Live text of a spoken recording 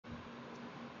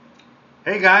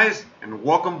Hey guys, and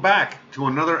welcome back to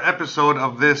another episode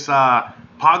of this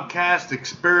podcast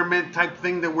experiment type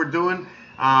thing that we're doing.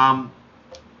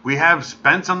 We have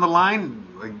Spence on the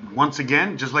line once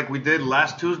again, just like we did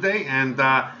last Tuesday, and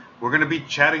we're going to be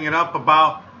chatting it up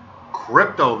about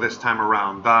crypto this time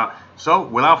around. So,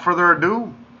 without further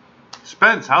ado,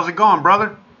 Spence, how's it going,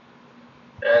 brother?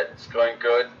 It's going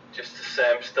good. Just the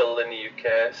same. Still in the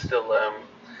UK. Still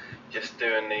just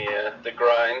doing the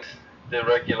grind, the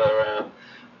regular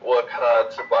work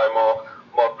hard to buy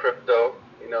more crypto.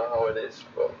 You know how it is.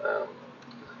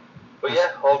 But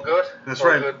yeah, all good. That's all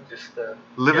right. Good. Just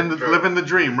living the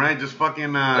dream, right? Just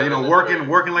fucking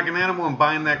working like an animal and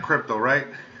buying that crypto, right?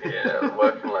 Yeah,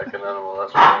 working like an animal.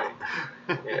 That's right.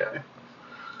 Yeah.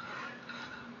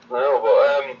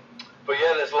 No, but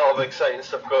yeah, there's a lot of exciting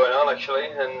stuff going on actually,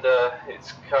 and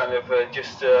it's kind of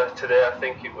just today I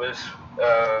think it was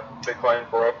Bitcoin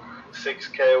broke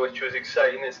 6K, which was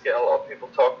exciting. It's getting a lot of people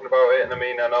talking about it, and I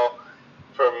mean, I know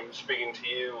from speaking to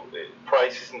you,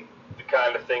 price isn't the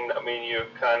kind of thing that you're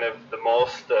kind of the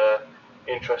most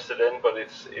interested in, but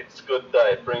it's good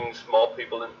that it brings more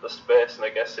people into the space, and I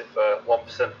guess if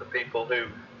 1% of the people who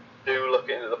do look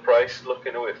into the price, look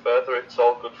into it further, it's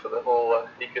all good for the whole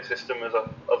ecosystem as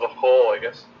a whole, I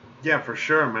guess. Yeah, for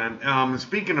sure, man.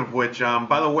 Speaking of which,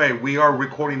 by the way, we are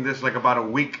recording this like about a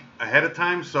week ahead of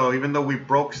time, so even though we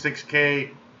broke 6K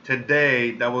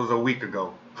today, that was a week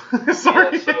ago.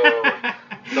 Sorry. Yeah,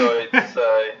 so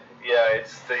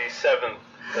it's the 7th.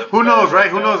 Who knows, right?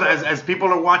 Who knows? As people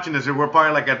are watching this, we're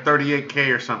probably like at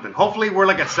 38K or something. Hopefully, we're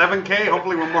like at 7K.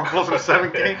 Hopefully, we're more closer to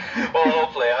 7K. Well,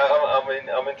 hopefully,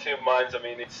 I'm in two minds. I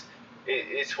mean,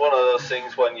 it's one of those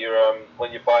things when you're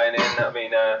buying in. I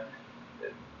mean,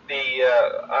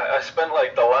 I spent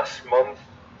like the last month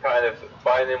kind of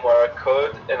buying in where I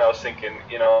could, and I was thinking,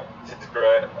 this is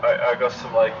great. I got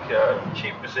some like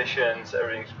cheap positions.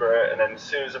 Everything's great, and then as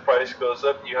soon as the price goes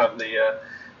up, you have the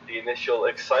initial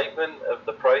excitement of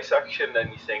the price action, then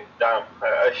you think, damn,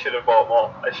 I should have bought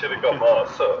more, I should have got more.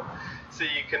 So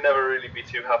you can never really be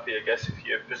too happy, I guess, if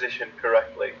you're positioned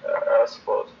correctly, I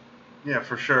suppose. Yeah,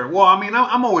 for sure. Well, I mean,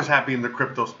 I'm always happy in the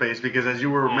crypto space because, as you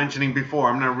were mentioning before,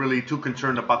 I'm not really too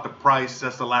concerned about the price.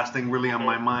 That's the last thing really on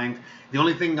my mind. The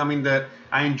only thing, that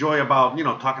I enjoy about,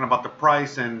 talking about the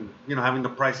price and, having the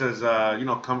price as,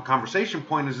 conversation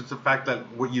point is it's the fact that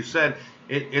what you said,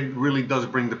 it really does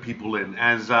bring the people in.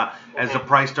 As the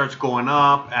price starts going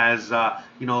up, as,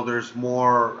 there's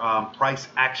more price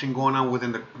action going on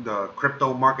within the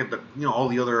crypto market, all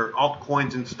the other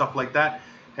altcoins and stuff like that.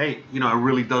 Hey, it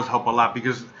really does help a lot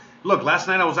because, look, last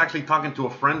night I was actually talking to a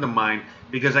friend of mine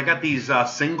because I got these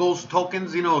singles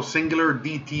tokens, singular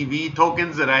DTV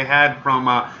tokens that I had from,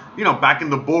 back in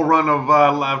the bull run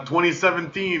of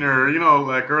 2017 or,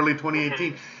 like early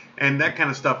 2018 and that kind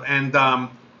of stuff. And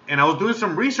I was doing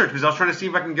some research because I was trying to see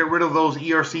if I can get rid of those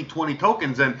ERC20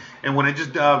 tokens. And when I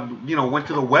just, went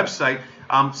to the website,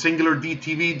 Singular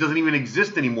DTV doesn't even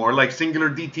exist anymore. Like Singular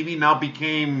DTV now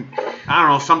became, I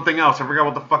don't know, something else. I forgot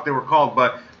what the fuck they were called.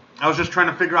 But I was just trying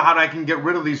to figure out how I can get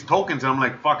rid of these tokens. And I'm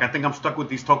like, fuck, I think I'm stuck with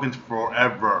these tokens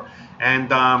forever.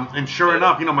 And sure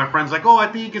enough, my friend's like, oh, I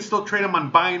think you can still trade them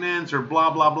on Binance or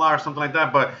blah, blah, blah or something like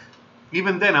that. But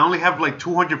even then, I only have like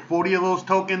 240 of those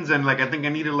tokens, and like I think I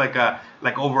needed like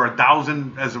over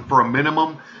 1,000 for a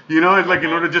minimum, like in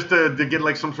order just to get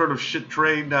like some sort of shit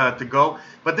trade to go.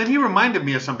 But then he reminded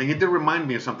me of something. He did remind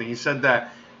me of something. He said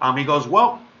that he goes,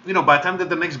 well, by the time that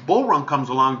the next bull run comes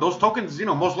along, those tokens,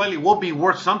 most likely will be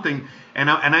worth something. And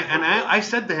I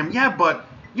said to him, yeah, but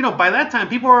by that time,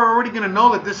 people are already going to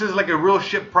know that this is like a real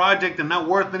shit project and not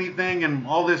worth anything, and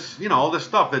all this, all this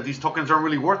stuff that these tokens aren't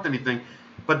really worth anything.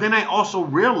 But then I also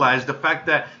realized the fact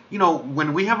that,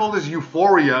 when we have all this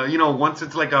euphoria, once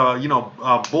it's like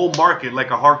a bull market, like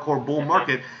a hardcore bull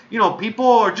market, people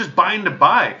are just buying to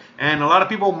buy. And a lot of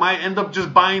people might end up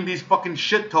just buying these fucking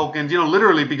shit tokens,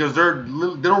 literally because they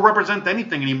don't represent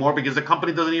anything anymore because the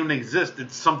company doesn't even exist.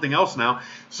 It's something else now.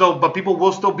 So, but people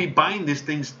will still be buying these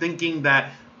things thinking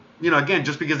that, again,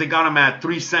 just because they got them at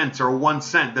 3 cents or 1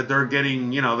 cent that they're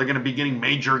getting, they're going to be getting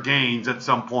major gains at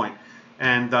some point.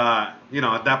 And,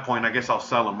 at that point, I guess I'll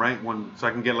sell them, right? So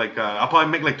I can get like, I'll probably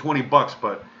make like $20,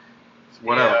 but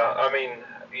whatever. Yeah, I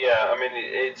mean,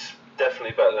 it's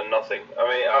definitely better than nothing. I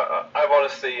mean, I've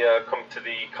honestly come to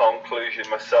the conclusion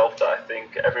myself that I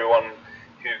think everyone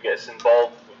who gets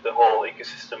involved with the whole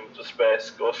ecosystem of the space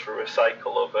goes through a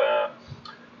cycle of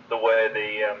the way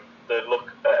they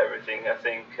look at everything. I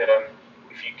think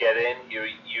if you get in, you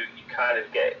kind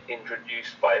of get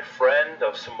introduced by a friend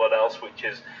or someone else which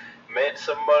is made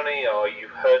some money, or you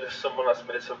heard of someone that's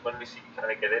made some money, so you kind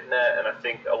of get in there. And I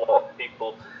think a lot of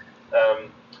people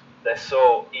they're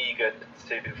so eager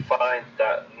to find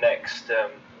that next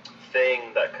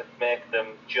thing that could make them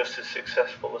just as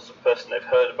successful as the person they've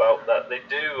heard about, that they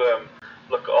do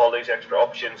look at all these extra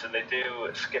options, and they do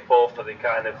skip over the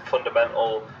kind of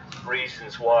fundamental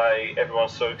reasons why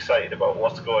everyone's so excited about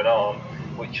what's going on,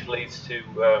 which leads to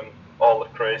all the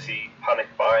crazy panic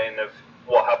buying of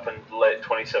what happened late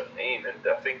 2017. And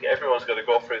I think everyone's got to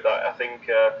go through that. I think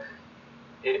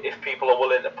if people are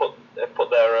willing to put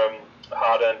their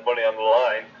hard-earned money on the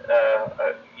line,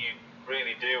 you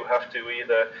really do have to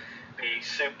either be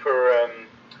super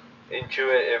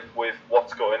intuitive with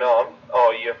what's going on,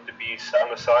 or you have to be on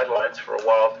the sidelines for a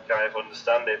while to kind of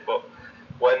understand it. But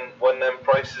when them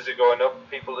prices are going up,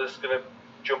 people are just going to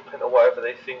jump into whatever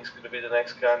they think is going to be the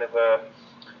next kind of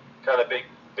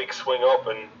big swing up.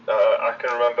 And I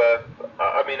can remember,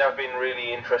 I mean, I've been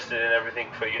really interested in everything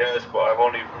for years, but I've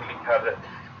only really had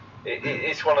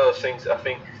it's one of those things. I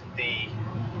think the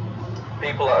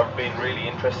people that have been really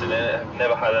interested in it have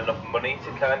never had enough money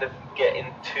to kind of get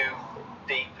into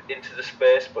deep into the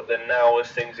space, but then now as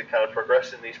things are kind of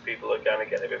progressing, these people are kind of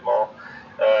getting a bit more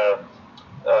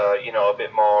a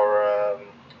bit more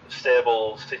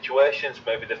stable situations.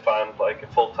 Maybe they found like a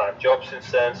full-time job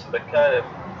since then, so they're kind of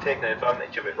taking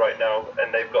advantage of it right now,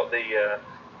 and they've got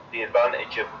the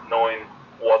advantage of knowing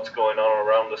what's going on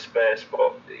around the space.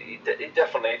 But it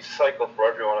definitely, it's a cycle for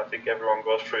everyone. I think everyone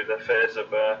goes through the phase of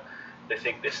they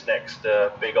think this next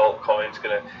big altcoin is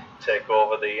going to take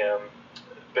over the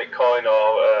Bitcoin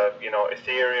or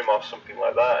Ethereum or something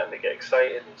like that, and they get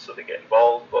excited and so they get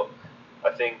involved. But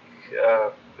I think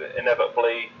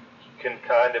inevitably you can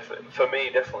kind of, for me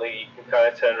definitely, you can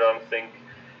kind of turn around and think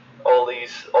all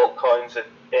these altcoins are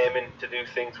aiming to do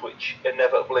things which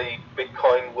inevitably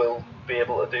Bitcoin will be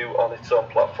able to do on its own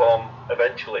platform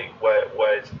eventually, where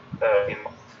it's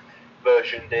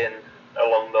versioned in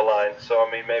along the line. So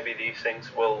I mean, maybe these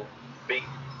things will beat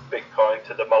Bitcoin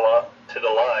to the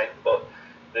line, but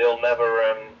they'll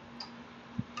never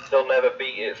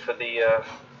beat it for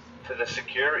the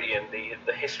security and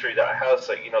the history that it has.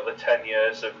 Like, the 10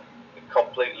 years of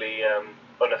completely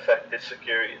unaffected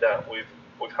security that we've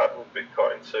had with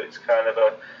Bitcoin. So it's kind of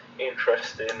a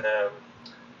interesting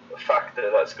factor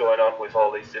that's going on with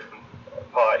all these different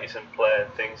parties and playing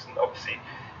things, and obviously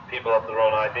people have their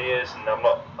own ideas, and I'm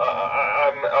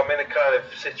in a kind of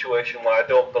situation where I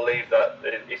don't believe that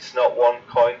it's not one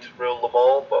coin to rule them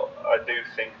all, but I do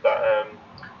think that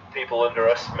people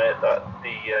underestimate that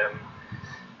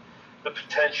the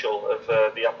potential of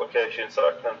the applications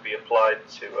that can be applied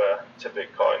to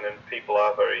Bitcoin, and people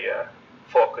are very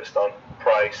focused on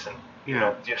price and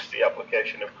just the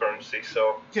application of currency.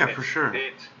 So for sure,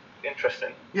 it's interesting.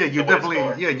 Yeah, you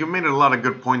definitely, you made a lot of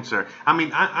good points there. I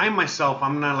mean, I myself,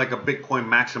 I'm not like a Bitcoin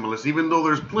maximalist, even though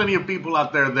there's plenty of people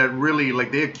out there that really,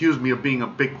 like, they accuse me of being a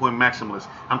Bitcoin maximalist.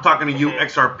 I'm talking to you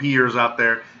XRPers out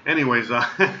there. Anyways,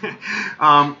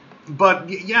 but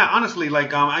yeah, honestly,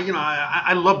 like,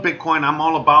 I love Bitcoin. I'm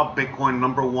all about Bitcoin,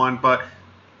 number one. But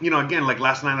again, like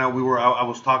last night I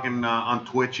was talking on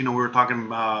Twitch. We were talking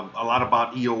a lot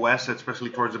about EOS, especially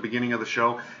towards the beginning of the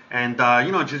show, and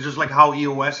just like how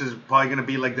EOS is probably going to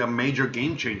be like the major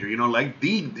game changer.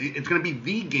 It's going to be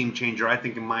the game changer, I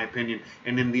think, in my opinion,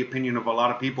 and in the opinion of a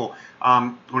lot of people,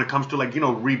 when it comes to like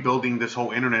rebuilding this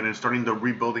whole internet and starting the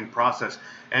rebuilding process.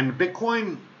 And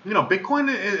Bitcoin,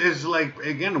 Bitcoin is like,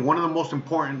 again, one of the most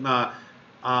important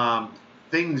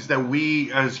things that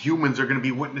we as humans are going to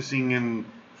be witnessing in.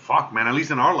 Fuck, man, at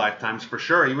least in our lifetimes, for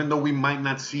sure, even though we might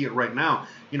not see it right now.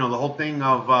 The whole thing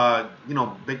of,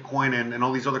 Bitcoin and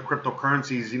all these other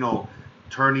cryptocurrencies,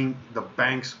 turning the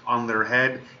banks on their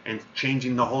head and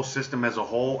changing the whole system as a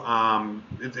whole.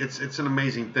 It's an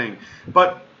amazing thing.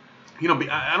 But,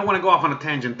 I don't want to go off on a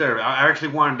tangent there. I actually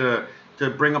wanted to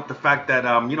bring up the fact that,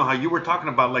 how you were talking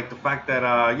about, like, the fact that,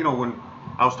 when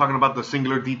I was talking about the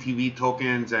singular DTV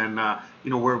tokens, and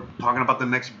we're talking about the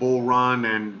next bull run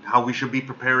and how we should be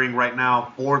preparing right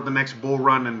now for the next bull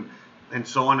run and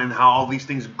so on, and how all these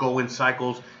things go in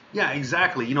cycles. Yeah,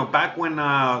 exactly. Back when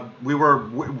we were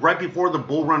right before the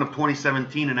bull run of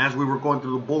 2017, and as we were going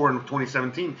through the bull run of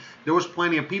 2017, there was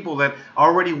plenty of people that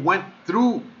already went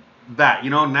through that,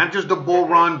 not just the bull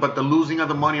run, but the losing of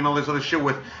the money and all this other shit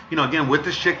with, again, with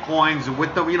the shit coins,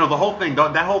 with the, the whole thing.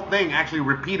 That whole thing actually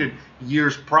repeated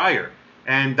years prior.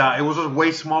 And it was a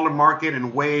way smaller market,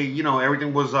 and way,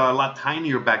 everything was a lot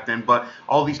tinier back then. But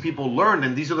all these people learned,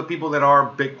 and these are the people that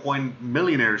are Bitcoin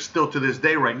millionaires still to this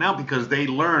day right now, because they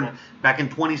learned back in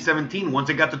 2017, once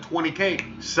it got to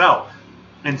 20K, sell,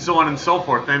 and so on and so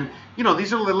forth. And,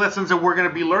 these are the lessons that we're going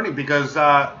to be learning, because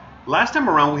last time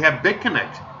around we had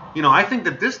BitConnect. you know, I think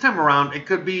that this time around it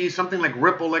could be something like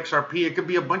Ripple XRP. It could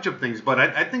be a bunch of things, but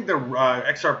I think the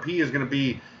XRP is going to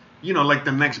be, you know, like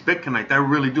the next BitConnect. I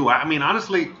really do. I mean,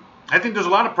 honestly, I think there's a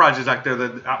lot of projects out there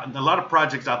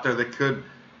that could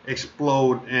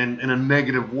explode in a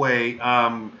negative way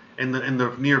in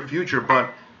the near future.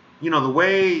 But you know, the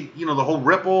way, you know, the whole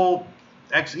Ripple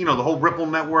the whole Ripple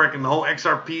network and the whole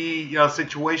XRP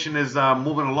situation is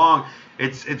moving along,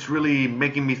 it's really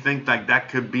making me think like that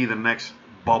could be the next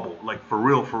bubble, like for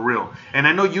real. And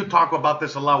I know you talk about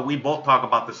this a lot. We both talk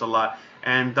about this a lot.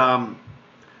 And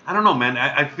I don't know, man.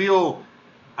 I feel,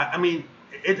 I mean,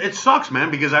 it sucks,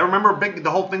 man, because I remember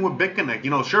the whole thing with BitConnect. You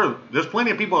know, sure, there's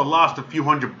plenty of people that lost a few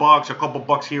 $100, a couple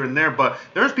bucks here and there, but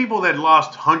there's people that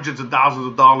lost hundreds of thousands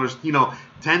of dollars, you know,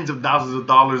 tens of thousands of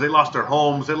dollars. They lost their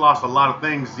homes. They lost a lot of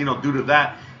things, you know, due to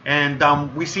that.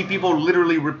 And we see people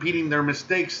literally repeating their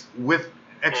mistakes with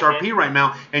XRP right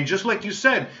now. And just like you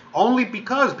said, only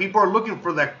because people are looking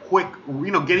for that quick,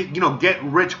 get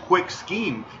rich quick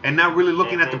scheme and not really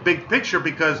looking at the big picture.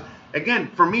 Because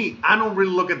again, for me, I don't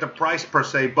really look at the price per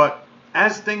se, but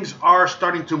as things are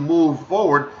starting to move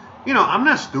forward, you know, I'm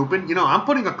not stupid. You know, I'm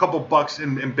putting a couple bucks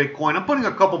in Bitcoin. I'm putting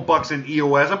a couple bucks in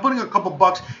EOS. I'm putting a couple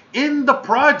bucks in the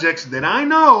projects that I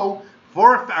know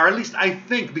or at least I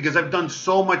think, because I've done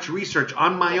so much research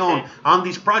on my own on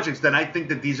these projects, that I think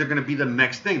that these are going to be the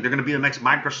next thing. They're going to be the next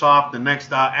Microsoft, the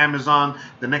next Amazon,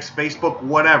 the next Facebook,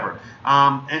 whatever.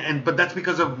 But that's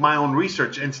because of my own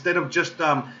research, instead of just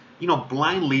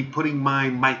blindly putting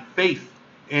my faith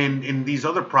in these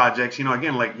other projects,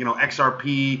 again, like,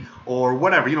 XRP or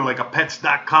whatever, like a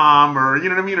pets.com, or, you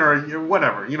know what I mean, or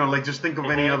whatever, like, just think of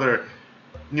any other,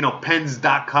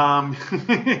 pens.com,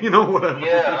 whatever.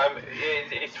 Yeah,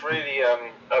 it's really,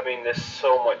 there's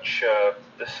so much,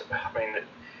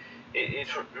 it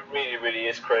really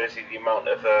is crazy, the amount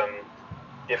of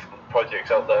different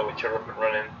projects out there which are up and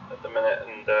running at the minute,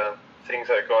 and things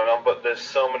that are going on, but there's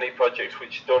so many projects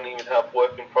which don't even have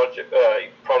working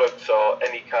products or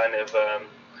any kind of,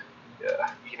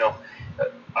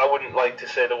 I wouldn't like to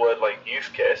say the word like use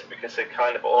case, because they're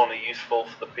kind of only useful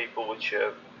for the people which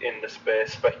are in the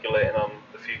space speculating on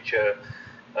the future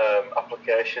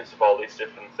applications of all these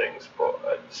different things. But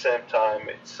at the same time,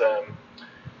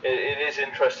 it is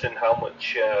interesting how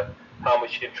much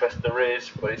interest there is,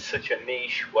 but it's such a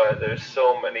niche where there's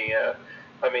so many.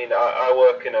 I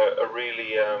work in a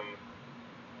really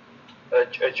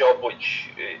a job which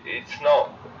it's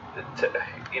not.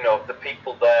 The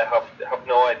people there have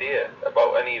no idea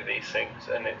about any of these things,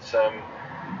 and it's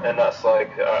and that's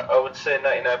like I would say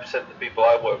 99% of the people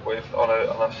I work with on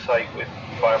a site with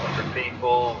 500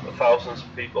 people, thousands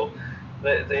of people,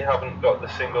 they haven't got the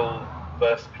single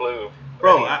first clue.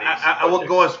 Bro, I would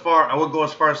go as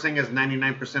far as saying as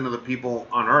 99% of the people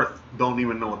on Earth don't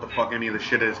even know what the fuck any of the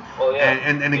shit is. Well, yeah.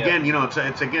 And again,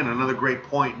 it's again another great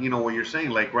point. What you're saying,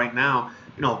 like right now,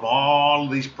 of all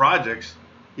these projects,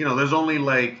 there's only,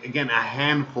 like, again,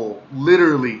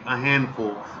 literally a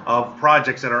handful of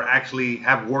projects that are actually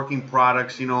have working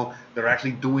products, that are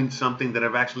actually doing something, that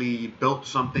have actually built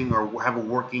something or have a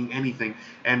working anything.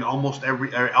 And almost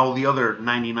all the other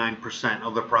 99%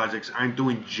 of the projects aren't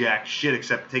doing jack shit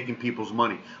except taking people's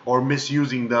money or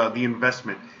misusing the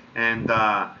investment. And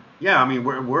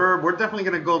we're definitely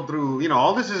gonna go through.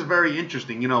 All this is very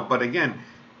interesting. But again,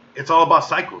 it's all about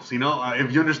cycles.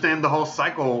 If you understand the whole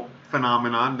cycle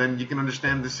phenomenon, then you can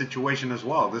understand this situation as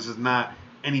well. This is not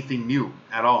anything new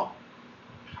at all.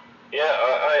 Yeah,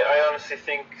 I honestly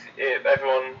think if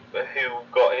everyone who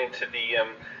got into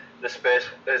the space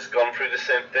has gone through the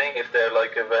same thing, if they're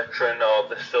like a veteran or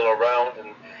they're still around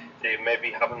and they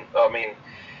maybe haven't,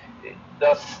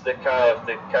 that's the kind of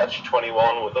the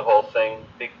catch-21 with the whole thing.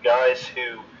 The guys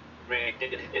who really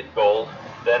did hit gold,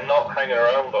 they're not hanging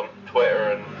around on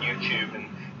Twitter and YouTube and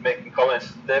making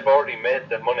comments. They've already made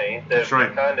their money. That's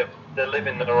right. They're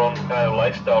living their own kind of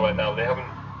lifestyle right now. They haven't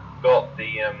got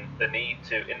the need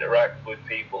to interact with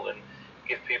people and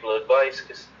give people advice,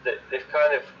 because they've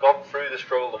kind of gone through the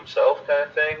struggle themselves, kind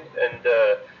of thing. And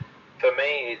for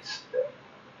me,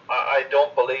 I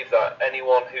don't believe that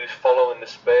anyone who's following the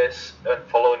space and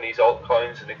following these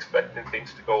altcoins and expecting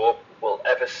things to go up will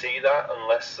ever see that,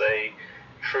 unless they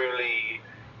truly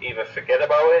either forget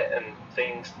about it and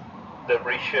the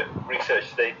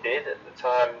research they did at the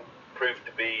time proved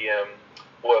to be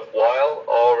worthwhile,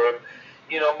 or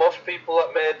most people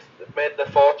that made their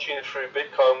fortune through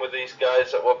Bitcoin with these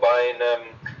guys that were buying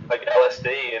like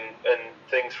LSD and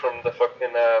things from the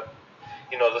fucking the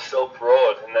Silk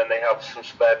Road, and then they have some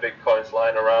spare Bitcoins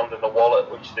lying around in a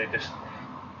wallet which they just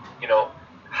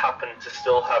happen to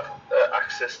still have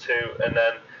access to, and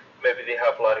then maybe they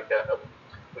have like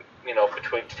you know,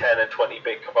 between 10 and 20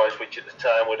 bitcoins, which at the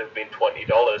time would have been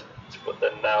 $20, but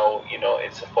then now, you know,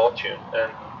 it's a fortune.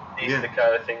 And these are the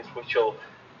kind of things which will,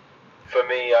 for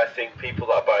me, I think people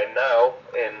that are buying now,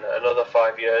 in another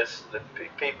 5 years, the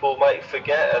people might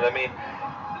forget. And I mean,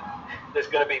 there's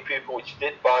going to be people which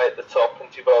did buy at the top in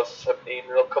 2017,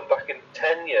 and they'll come back in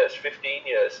 10 years, 15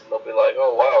 years, and they'll be like,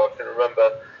 oh wow, I can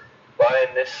remember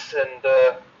buying this, and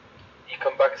you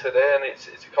come back today and it's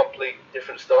a complete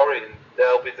different story, and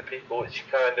they'll be the people which you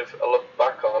kind of look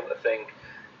back on and think,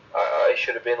 I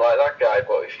should have been like that guy.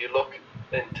 But if you look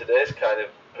in today's kind of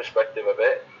perspective of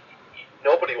it,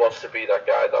 nobody wants to be that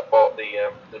guy that bought the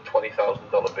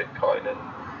 $20,000 Bitcoin,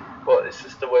 but it's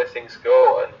just the way things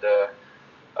go. And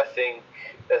I think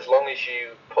as long as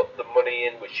you put the money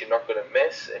in which you're not going to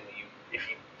miss, and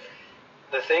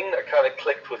the thing that kind of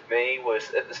clicked with me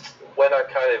was when I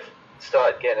kind of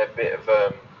started getting a bit of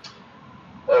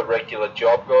a regular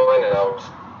job going, and I was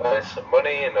earning some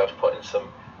money, and I was putting some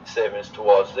savings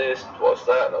towards this, towards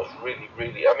that, and I was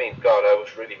really, I mean, God, I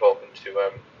was really hoping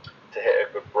to hit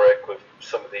a good break with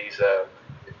some of these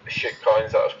shit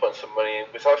coins that I was putting some money in,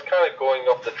 because I was kind of going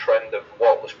off the trend of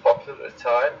what was popular at the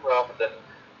time, rather than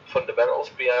fundamentals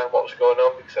behind what was going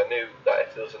on, because I knew that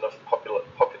if there was enough popular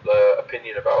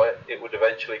opinion about it, it would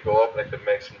eventually go up and I could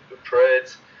make some good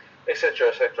trades, etc.,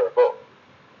 etc. But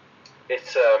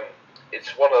it's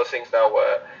one of those things now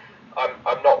where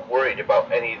I'm not worried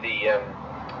about any of the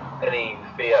any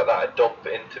fiat that I dump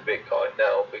into Bitcoin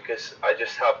now, because I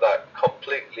just have that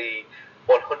completely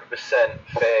 100%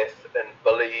 faith and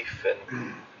belief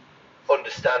and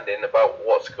understanding about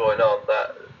what's going on,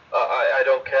 that I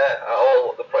don't care at all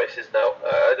what the price is now.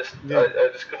 I just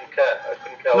couldn't care. I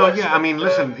couldn't care less. No, yeah, I mean,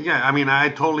 listen, yeah, I mean, I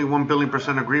totally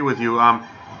 1,000,000,000% agree with you.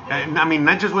 And, I mean,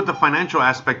 not just with the financial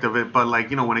aspect of it, but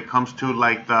like, you know, when it comes to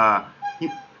like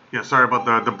yeah, sorry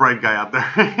about the bright guy out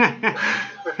there.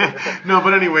 No,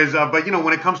 but anyways, but you know,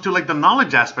 when it comes to like the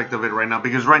knowledge aspect of it right now,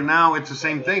 because right now it's the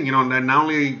same thing, you know, and not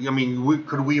only, I mean,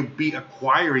 could we be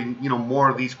acquiring, you know, more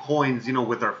of these coins, you know,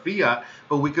 with our fiat,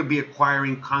 but we could be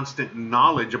acquiring constant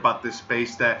knowledge about this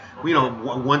space that, you know,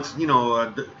 once, you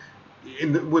know,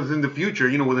 within the future,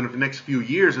 you know, within the next few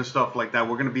years and stuff like that,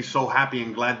 we're going to be so happy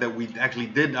and glad that we actually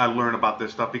did learn about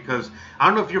this stuff. Because I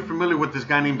don't know if you're familiar with this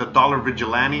guy named the Dollar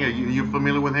Vigilante. Are you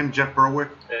familiar with him, Jeff Berwick?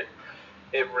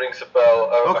 It rings a bell.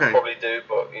 Okay. I probably do,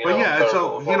 but you know, yeah,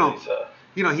 so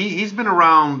you know, he's been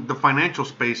around the financial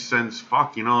space since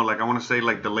you know, like I want to say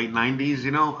like the late 90s,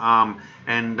 you know,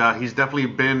 and he's definitely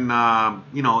been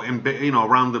you know,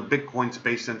 around the Bitcoin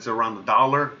space since around the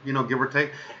dollar, you know, give or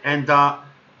take. And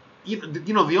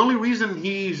you know, the only reason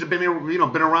he's been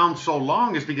around so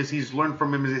long is because he's learned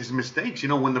from his mistakes. You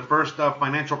know, when the first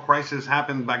financial crisis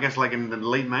happened, I guess like in the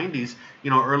late 90s,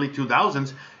 you know, early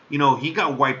 2000s, you know, he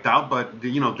got wiped out, but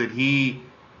you know, he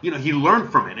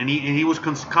learned from it, and he was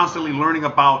constantly learning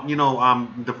about, you know,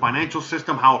 the financial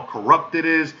system, how corrupt it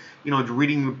is, you know,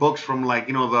 reading the books from like,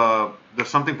 you know, the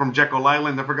something from Jekyll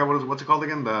Island, I forgot what's it called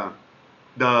again,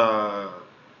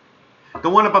 the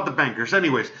one about the bankers,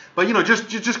 anyways. But you know,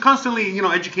 just constantly, you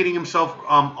know, educating himself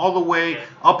all the way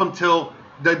up until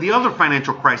the other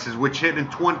financial crisis, which hit in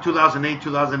 2008,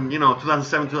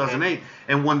 2007, 2008,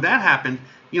 and when that happened,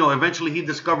 you know, eventually he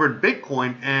discovered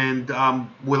Bitcoin, and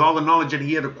with all the knowledge that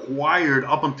he had acquired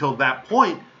up until that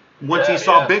point, once he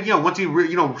saw once he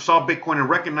saw Bitcoin and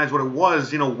recognized what it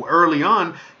was, you know, early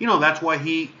on, you know, that's why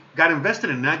he got invested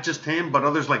in, not just him, but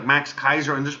others like Max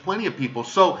Kaiser, and there's plenty of people.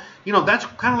 So, you know, that's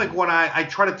kind of like what I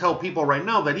try to tell people right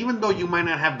now, that even though you might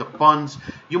not have the funds,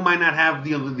 you might not have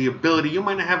the ability, you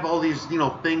might not have all these, you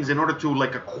know, things in order to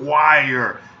like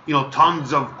acquire, you know,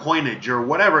 tons of coinage or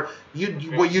whatever,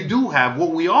 what you do have, what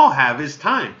we all have, is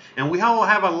time. And we all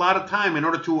have a lot of time in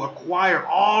order to acquire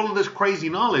all of this crazy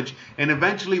knowledge. And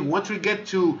eventually, once we get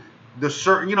to the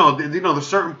certain, the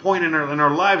certain point in our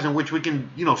lives in which we can,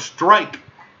 you know, strike,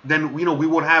 then, you know, we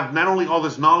would have not only all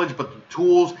this knowledge, but the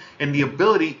tools and the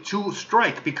ability to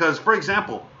strike. Because, for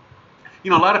example,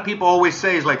 you know, a lot of people always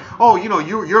say is like, oh, you know,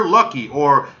 you're lucky,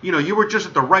 or, you know, you were just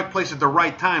at the right place at the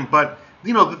right time. But,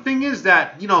 you know, the thing is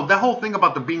that, you know, that whole thing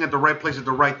about the being at the right place at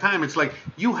the right time, it's like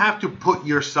you have to put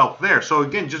yourself there. So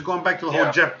again, just going back to the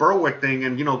whole Jeff Berwick thing,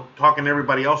 and, you know, talking to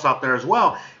everybody else out there as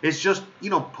well, it's just, you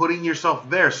know, putting yourself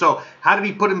there. So how did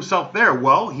he put himself there?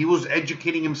 Well, he was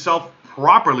educating himself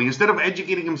properly. Instead of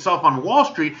educating himself on Wall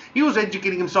Street, he was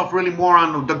educating himself really more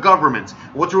on the governments,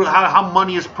 how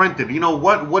money is printed,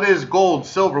 what is gold,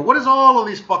 silver, what is all of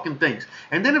these fucking things.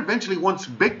 And then eventually, once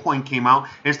Bitcoin came out,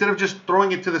 instead of just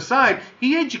throwing it to the side,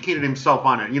 he educated himself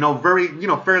on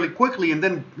it, fairly quickly. And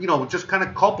then, just kind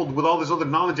of coupled with all this other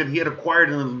knowledge that he had acquired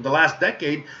in the last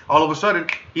decade, all of a sudden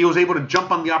he was able to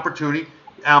jump on the opportunity,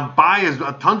 buy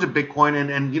tons of Bitcoin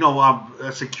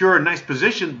and secure a nice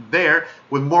position there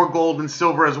with more gold and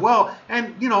silver as well.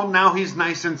 And now he's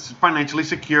nice and financially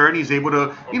secure, and he's able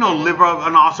to live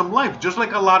an awesome life, just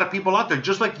like a lot of people out there.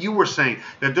 Just like you were saying,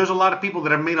 that there's a lot of people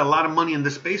that have made a lot of money in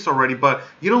this space already, but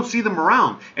you don't see them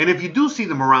around. And if you do see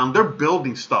them around, they're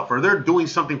building stuff, or they're doing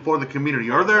something for the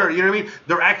community, or they're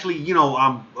they're actually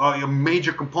a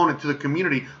major component to the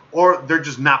community, or they're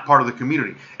just not part of the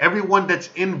community. Everyone that's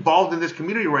involved in this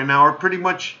community right now are pretty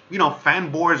much,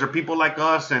 fanboys, or people like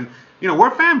us, and,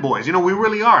 we're fanboys, we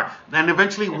really are. And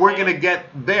eventually we're going to get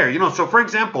there, So for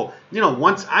example,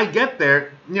 once I get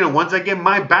there, once I get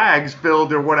my bags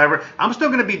filled or whatever, I'm still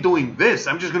going to be doing this.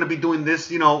 I'm just going to be doing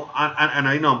this, on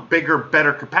a bigger,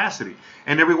 better capacity.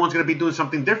 And everyone's going to be doing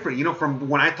something different. From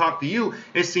when I talk to you,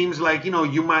 it seems like,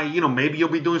 you might, maybe you'll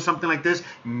be doing something like this.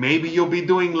 Maybe you'll be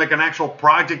doing like an actual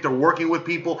project or working with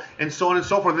people and so on and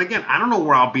so forth. And again, I don't know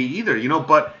where I'll be either,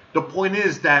 but the point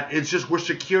is that it's just we're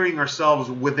securing ourselves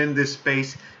within this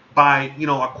space by,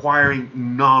 acquiring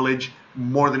knowledge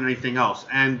more than anything else.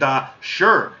 And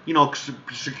sure,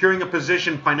 securing a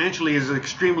position financially is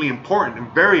extremely important and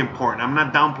very important. I'm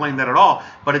not downplaying that at all,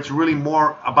 but it's really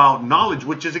more about knowledge,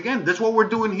 which is, again, that's what we're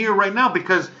doing here right now,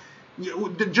 because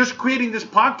just creating this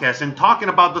podcast and talking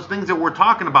about the things that we're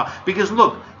talking about. Because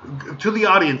look, to the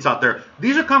audience out there,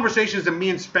 these are conversations that me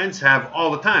and Spence have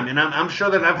all the time, and I'm sure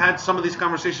that I've had some of these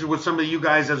conversations with some of you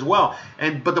guys as well.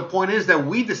 But the point is that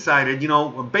we decided,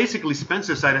 basically Spence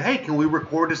decided, hey, can we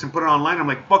record this and put it online? I'm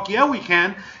like, fuck yeah, we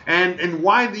can. And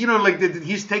why,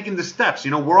 he's taking the steps.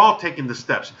 We're all taking the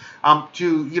steps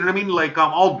to,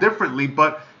 all differently,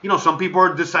 but some people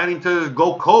are deciding to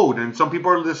go code, and some people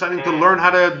are deciding to learn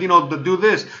how to, to do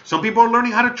this. Some people are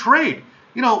learning how to trade.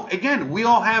 Again, we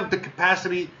all have the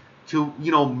capacity to,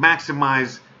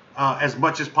 maximize as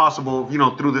much as possible,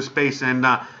 through the space. And,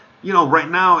 right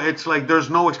now it's like there's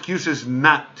no excuses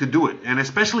not to do it. And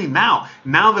especially now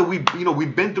that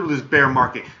we've been through this bear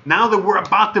market, now that we're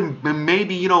about to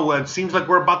maybe, it seems like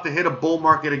we're about to hit a bull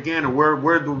market again, or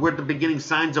we're at the beginning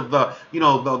signs of the,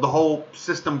 the whole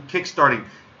system kickstarting.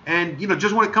 And,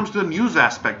 just when it comes to the news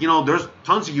aspect, there's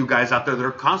tons of you guys out there that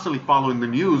are constantly following the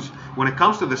news when it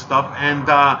comes to this stuff. And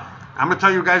I'm going to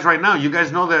tell you guys right now, you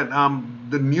guys know that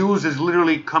the news is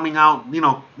literally coming out,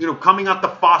 coming out the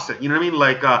faucet,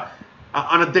 like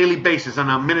on a daily basis, on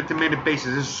a minute-to-minute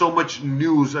basis. There's so much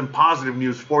news and positive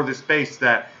news for this space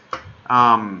that,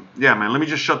 yeah, man, let me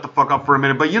just shut the fuck up for a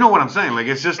minute. But you know what I'm saying. Like,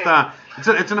 it's just,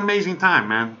 it's an amazing time,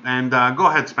 man. And go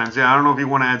ahead, Spence. Yeah, I don't know if you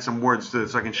want to add some words to it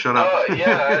so I can shut up.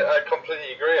 Yeah, I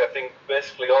completely agree. I think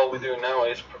basically all we're doing now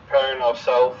is preparing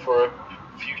ourselves for a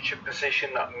future position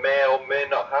that may or may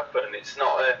not happen. It's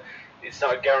not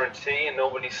a guarantee, and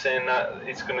nobody's saying that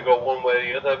it's going to go one way or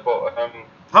the other. But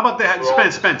how about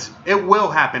that, Spence? It will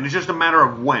happen. It's just a matter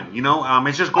of when.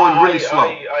 It's just going really slow.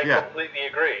 I completely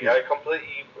agree. Yeah. I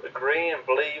completely agree and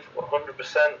believe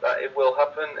 100% that it will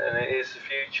happen, and it is the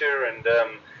future. And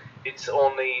it's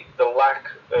only the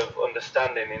lack of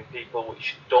understanding in people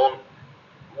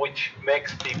which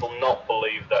makes people not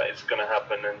believe that it's going to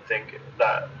happen and think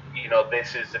that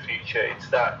this is the future. It's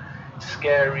that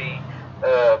scary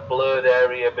blurred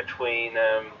area between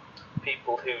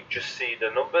people who just see the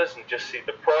numbers and just see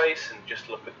the price and just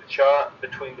look at the chart,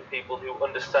 between the people who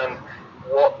understand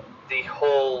what the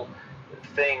whole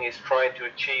thing is trying to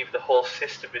achieve, the whole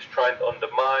system is trying to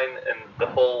undermine, and the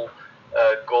whole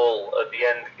goal at the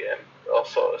end game, or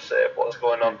sort of say what's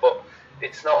going on. But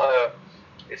it's not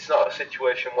a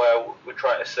situation where we're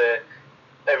trying to say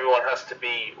everyone has to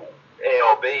be A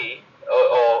or B,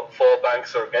 or for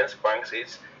banks or against banks.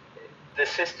 It's the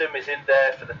system is in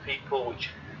there for the people which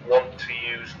want to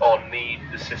use or need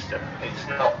the system. It's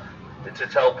not to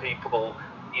tell people,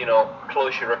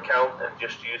 close your account and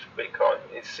just use Bitcoin.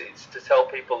 It's to tell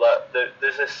people that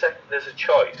there's a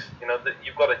choice. That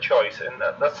you've got a choice, and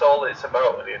that's all it's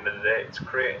about at the end of the day. It's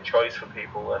creating choice for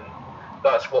people, and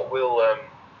that's what will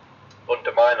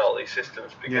undermine all these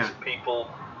systems, because people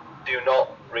do not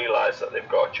realize that they've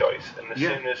got a choice. And as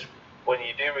soon as when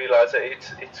you do realize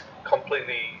it, it's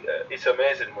completely it's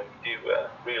amazing when you do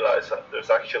realize that there's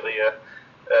actually a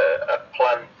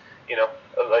plan.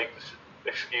 Like,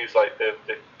 excuse like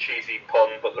the cheesy pun,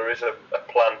 but there is a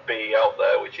plan B out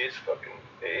there, which is fucking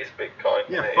It is Bitcoin.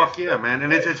 Yeah, fuck yeah, man.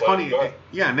 And it's funny.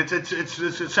 Yeah, and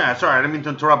it's sad. Sorry, I didn't mean to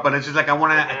interrupt, but it's just like I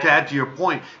want to add to your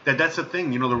point that's the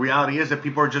thing. You know, the reality is that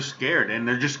people are just scared, and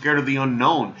they're just scared of the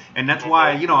unknown, and that's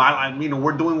why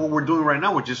we're doing what we're doing right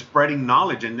now, which is spreading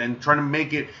knowledge and trying to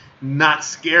make it not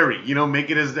scary. You know,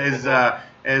 make it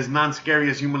as non-scary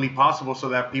as humanly possible, so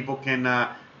that people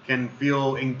can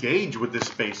feel engaged with this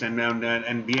space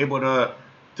and be able to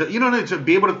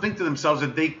be able to think to themselves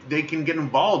that they can get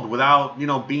involved without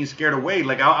being scared away.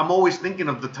 Like I'm always thinking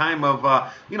of the time of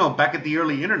back at the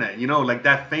early internet, like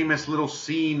that famous little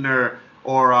scene or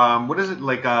what is it,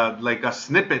 like a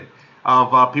snippet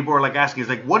of people are like asking, it's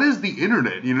like, what is the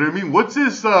internet? You know what I mean? What's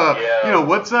this?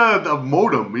 What's a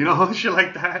modem? Shit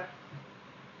like that.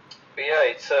 But yeah,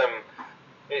 it's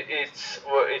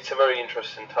a very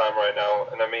interesting time right now,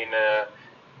 and I mean.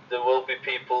 There will be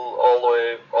people all the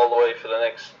way for the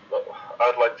next,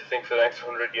 I'd like to think for the next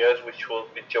 100 years, which will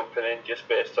be jumping in just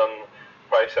based on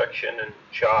price action and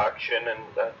chart action, and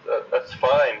that's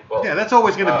fine. But yeah, that's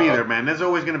always going to be there, man. That's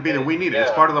always going to be there. We need it.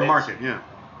 It's part of the market, yeah.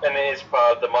 And it is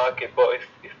part of the market, but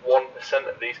if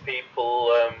 1% of these people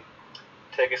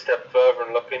take a step further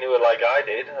and look into it like I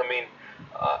did, I mean,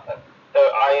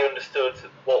 I understood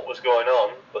what was going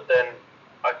on, but then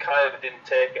I kind of didn't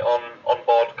take it on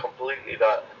board completely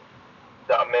that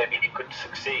maybe you could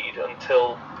succeed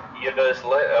until years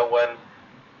later when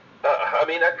I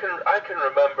mean I can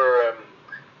remember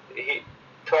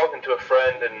talking to a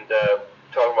friend and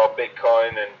talking about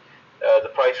Bitcoin, and the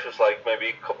price was like maybe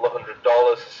a couple of $100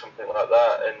 or something like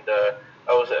that, and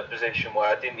I was at a position where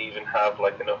I didn't even have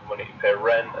like enough money to pay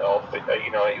rent off.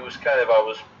 It was kind of, I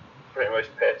was pretty much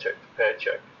paycheck to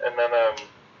paycheck, and then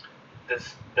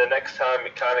the next time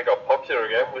it kind of got popular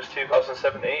again was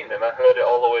 2017, and I heard it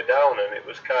all the way down, and it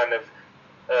was kind of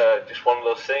just one of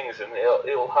those things, and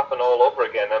it'll happen all over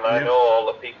again. And I know all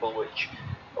the people which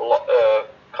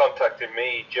contacted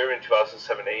me during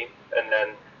 2017 and then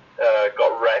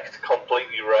got wrecked,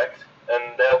 completely wrecked,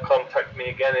 and they'll contact me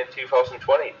again in 2020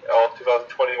 or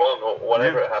 2021 or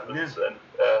whenever it happens. And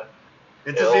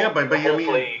it's just but you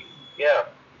mean yeah.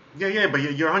 Yeah, but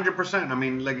you're 100%. I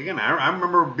mean, like again, I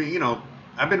remember being,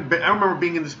 I remember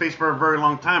being in the space for a very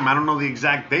long time. I don't know the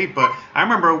exact date, but I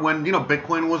remember when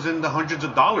Bitcoin was in the hundreds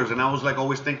of dollars, and I was like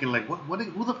always thinking like,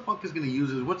 who the fuck is gonna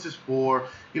use this? What's this for?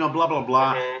 Blah blah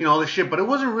blah. All this shit. But it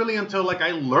wasn't really until like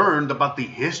I learned about the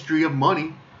history of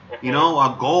money.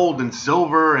 Gold and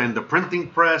silver and the printing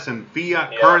press and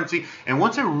fiat currency. And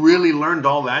once I really learned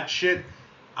all that shit,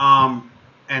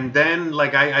 and then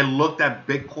like I looked at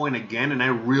Bitcoin again and I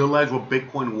realized what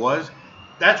Bitcoin was.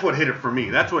 That's what hit it for me.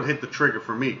 That's what hit the trigger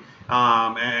for me.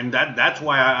 And that's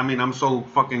why I'm so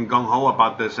fucking gung ho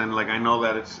about this, and like I know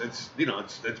that it's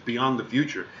beyond the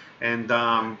future. And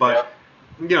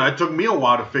it took me a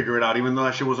while to figure it out, even though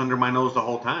that shit was under my nose the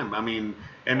whole time. I mean,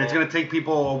 and it's gonna take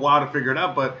people a while to figure it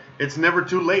out, but it's never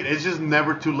too late. It's just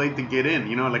never too late to get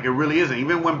in. Like it really isn't.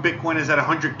 Even when Bitcoin is at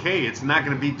 100K, it's not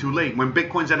gonna be too late. When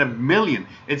Bitcoin's at 1 million,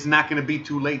 it's not gonna be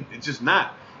too late. It's just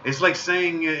not. It's like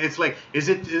saying, it's like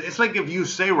if you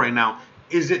say right now,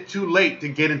 is it too late to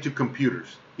get into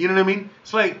computers? You know what I mean?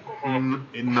 It's like, no.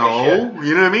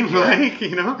 You know what I mean? Like,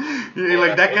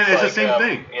 like that kind of, it's the same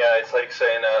thing. Yeah, it's like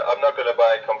saying, I'm not going to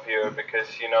buy a computer because,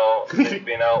 it's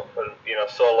been out for,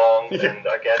 so long, and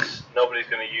I guess nobody's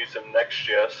going to use them next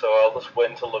year, so I'll just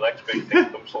wait until the next big thing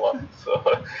comes along. So,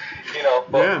 but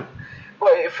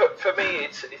for me,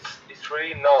 it's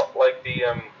really not like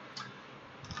the,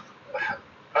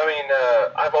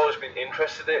 I've always been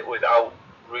interested in it without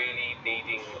really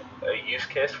needing a use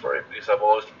case for it, because I've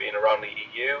always been around the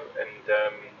EU, and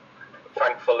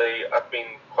thankfully I've been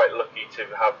quite lucky to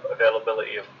have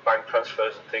availability of bank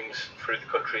transfers and things through the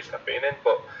countries I've been in.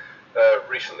 But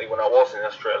recently when I was in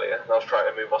Australia and I was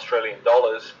trying to move Australian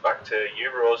dollars back to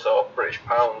euros or British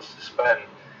pounds to spend,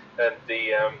 and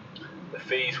the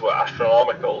fees were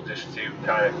astronomical just to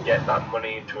kind of get that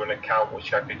money into an account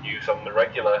which I could use on the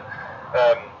regular.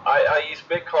 I used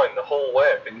Bitcoin the whole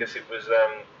way, because it was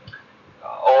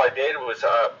all I did was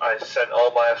I sent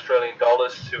all my Australian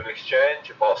dollars to an exchange,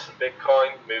 I bought some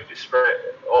Bitcoin, moved it straight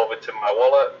over to my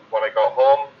wallet when I got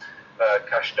home,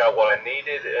 cashed out what I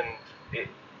needed, and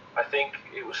I think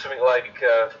it was something like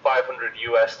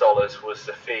 $500 was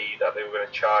the fee that they were going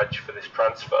to charge for this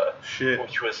transfer. Shit.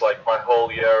 Which was like my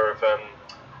whole year of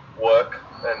work,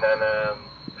 and then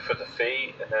for the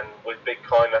fee, and then with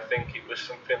Bitcoin I think it was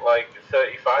something like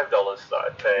 $35 that I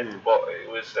paid, but it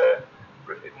was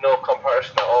no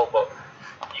comparison at all. But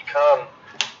you can't,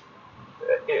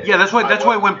 Yeah, that's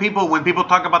why when people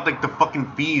talk about like the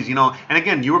fucking fees, you know, and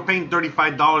again, you were paying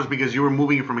 $35 because you were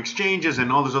moving it from exchanges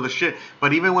and all this other shit.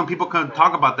 But even when people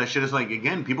talk about that shit, it's like,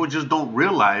 again, people just don't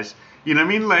realize, you know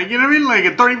what I mean? Like, you know what I mean? Like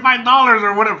 $35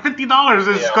 or whatever,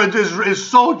 $50 is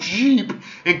so cheap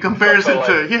in comparison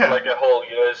to like a whole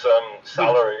year's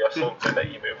salary or something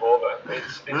that you move over.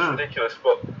 It's ridiculous,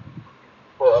 but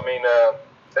I mean,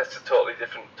 that's a totally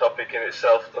different topic in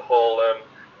itself. The whole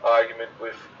argument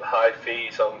with high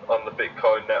fees on the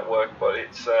Bitcoin network, but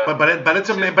it's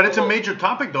it's a major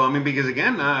topic though. I mean, because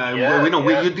again,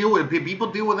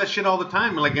 people deal with that shit all the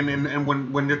time. Like, and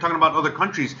when you're talking about other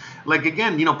countries, like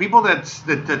again, you know, people that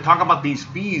talk about these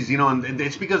fees, you know, and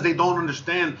it's because they don't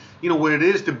understand, you know, what it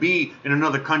is to be in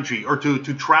another country or to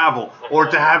travel or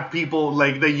to have people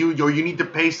like that you need to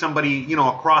pay somebody, you know,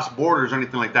 across borders or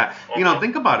anything like that. You know,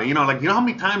 think about it. You know, like, you know how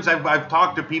many times I've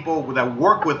talked to people that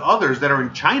work with others that are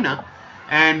in China,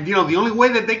 and you know, the only way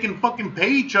that they can fucking pay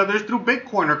each other is through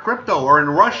Bitcoin or crypto or in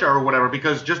Russia or whatever,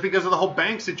 because of the whole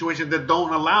bank situation that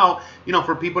don't allow, you know,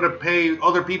 for people to pay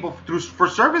other people for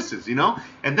services, you know,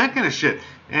 and that kind of shit.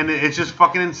 And it's just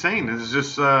fucking insane. It's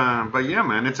just but yeah,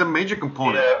 man, it's a major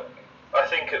component. Yeah, I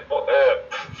think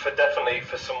definitely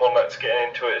for someone that's getting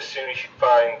into it, as soon as you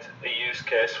find a use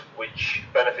case which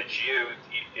benefits you,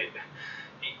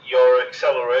 your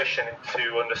acceleration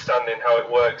into understanding how it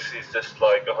works is just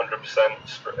like 100%,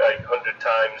 like 100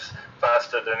 times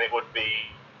faster than it would be.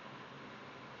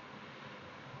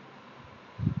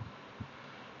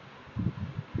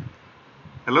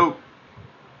 Hello?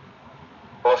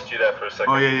 Lost you there for a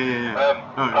second. Oh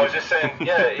yeah. I was just saying,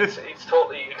 yeah, it's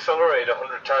totally accelerated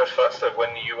 100 times faster when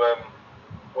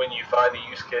you find a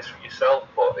use case for yourself.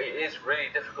 But it is really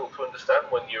difficult to understand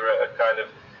when you're at a kind of,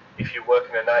 if you're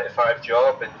working a 9-to-5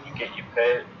 job and you get your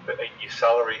pay, your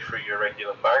salary through your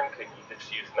regular bank, and you're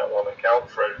just using that one account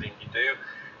for everything you do,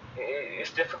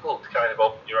 it's difficult to kind of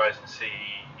open your eyes and see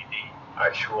the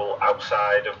actual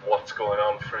outside of what's going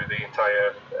on through the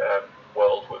entire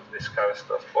world with this kind of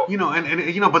stuff. But, you know,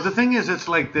 and you know, but the thing is, it's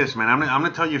like this, man. I'm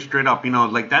gonna tell you straight up. You know,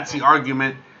 like that's the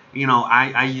argument. You know,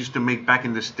 I used to make back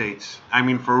in the States. I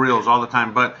mean, for reals, all the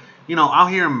time. But you know, out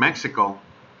here in Mexico,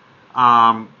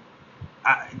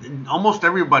 almost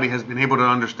everybody has been able to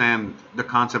understand the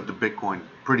concept of Bitcoin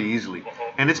pretty easily,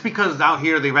 and it's because out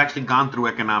here they've actually gone through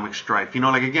economic strife. You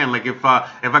know, like again, like if I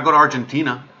go to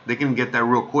Argentina, they can get that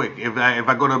real quick. If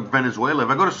I go to Venezuela,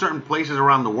 if I go to certain places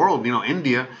around the world, you know,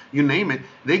 India, you name it,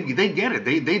 they get it.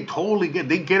 They totally get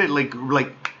it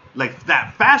like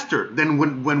that faster than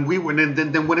when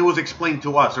it was explained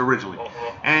to us originally,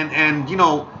 and you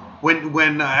know.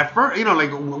 When at first, you know,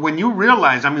 like when you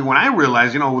realize, I mean, when I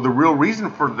realized, you know, the real reason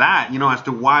for that, you know, as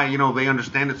to why, you know, they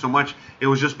understand it so much, it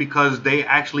was just because they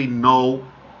actually know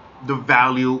the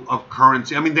value of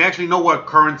currency. I mean, they actually know what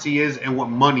currency is and what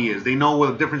money is. They know what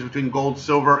the difference between gold,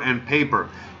 silver, and paper.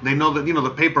 They know that, you know,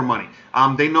 the paper money.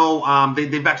 They know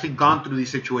they've actually gone through these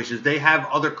situations. They have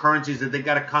other currencies that they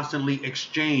got to constantly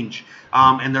exchange,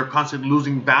 and they're constantly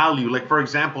losing value. Like, for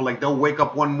example, like they'll wake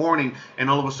up one morning and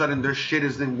all of a sudden their shit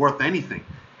isn't worth anything.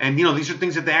 And, you know, these are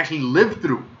things that they actually live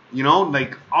through, you know,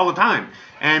 like all the time.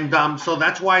 And so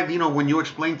that's why, you know, when you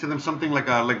explain to them something like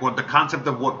what the concept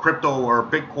of what crypto or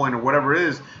Bitcoin or whatever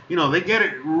is, you know, they get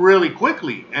it really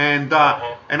quickly. And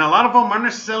a lot of them aren't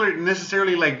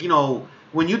necessarily like, you know,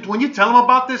 when you tell them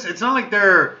about this, it's not like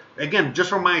they're, again, just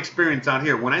from my experience out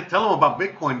here, when I tell them about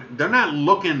Bitcoin, they're not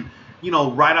looking, you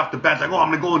know, right off the bat, like, oh, I'm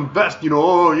going to go invest, you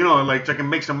know, like so I can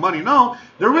make some money. No,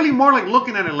 they're really more like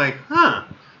looking at it like, huh,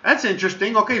 that's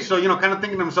interesting. Okay, so, you know, kind of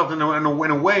thinking to themselves in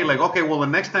a way like, okay, well, the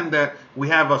next time that we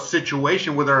have a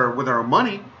situation with our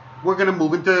money, we're going to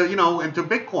move into, you know, into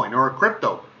Bitcoin or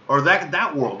crypto or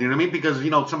that world, you know what I mean? Because, you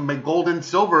know, some gold and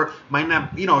silver might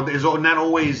not, you know, is not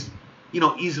always, you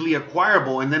know, easily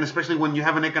acquirable. And then especially when you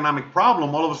have an economic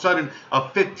problem, all of a sudden a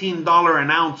 $15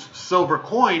 an ounce silver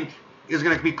coin is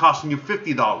going to be costing you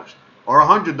 $50 or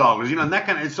 $100, you know, and that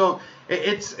kind of, and so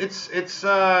it's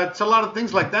a lot of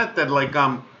things like that like,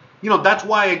 you know, that's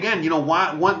why, again, you know,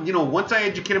 once I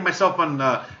educated myself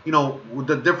on, you know,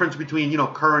 the difference between, you know,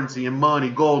 currency and money,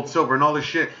 gold, silver, and all this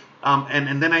shit,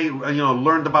 and then I, you know,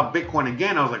 learned about Bitcoin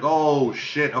again, I was like, oh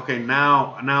shit, okay,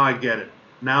 now I get it,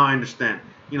 now I understand.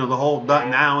 You know, the whole,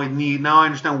 now I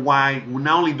understand why,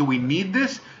 not only do we need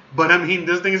this, but I mean,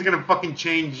 this thing is going to fucking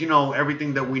change, you know,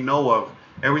 everything that we know of,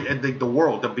 the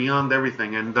world, the beyond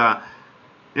everything. And,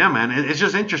 yeah, man, it's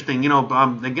just interesting, you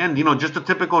know, again, you know, just a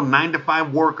typical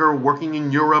 9-to-5 worker working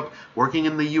in Europe, working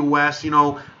in the U.S., you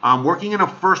know, working in a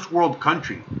first world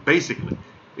country, basically,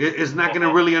 is not going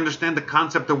to really understand the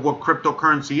concept of what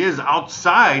cryptocurrency is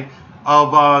outside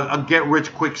of a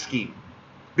get-rich-quick scheme.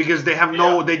 because they have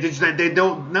no, they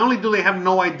don't, not only do they have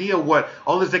no idea what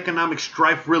all this economic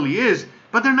strife really is,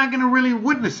 but they're not going to really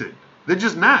witness it. They're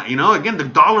just not, you know. Again, the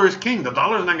dollar is king. The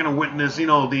dollar is not going to witness, you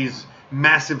know, these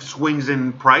massive swings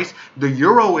in price. The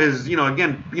euro is, you know,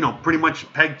 again, you know, pretty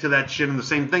much pegged to that shit and the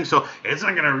same thing. So it's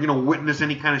not going to, you know, witness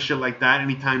any kind of shit like that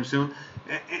anytime soon.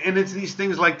 And it's these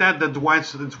things like that. That's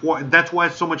why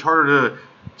it's so much harder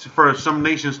for some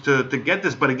nations to get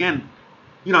this. But again,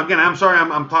 you know, again, I'm sorry,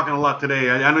 I'm talking a lot today.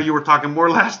 I know you were talking more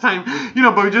last time, you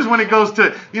know, but just when it goes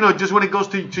to, you know, just when it goes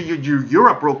to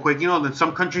Europe real quick, you know, that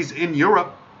some countries in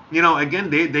Europe, you know, again,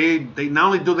 they not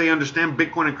only do they understand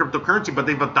Bitcoin and cryptocurrency, but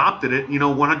they've adopted it, you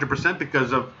know, 100%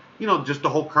 because of, you know, just the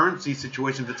whole currency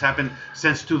situation that's happened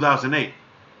since 2008.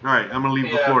 All right, I'm gonna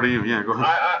leave the floor to you. Yeah, go ahead.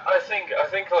 I think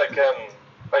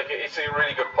like it's a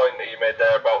really good point that you made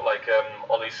there about like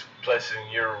all these places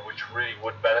in Europe which really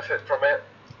would benefit from it,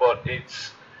 but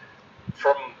it's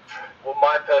from well,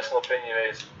 my personal opinion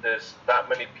is there's that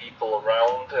many people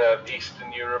around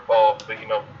Eastern Europe or you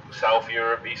know South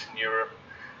Europe, Eastern Europe,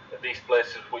 these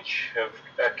places which have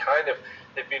kind of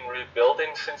they've been rebuilding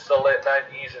since the late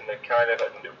 90s and they're kind of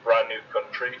a brand new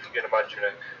country. If you can imagine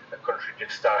a country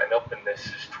just starting up and this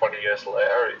is 20 years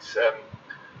later, it's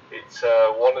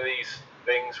one of these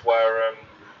things where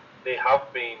they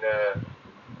have been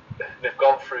they've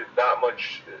gone through that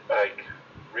much like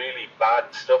really bad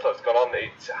stuff that's gone on.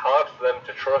 It's hard for them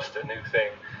to trust a new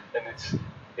thing, and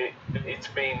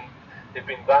they've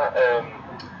been that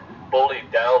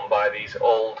bullied down by these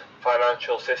old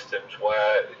financial systems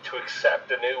where to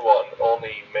accept a new one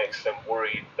only makes them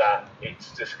worried that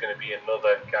it's just going to be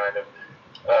another kind of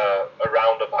a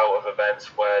roundabout of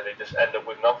events where they just end up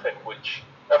with nothing, which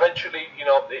eventually, you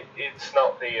know, it's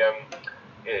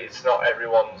not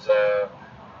everyone's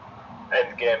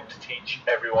end game to teach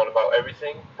everyone about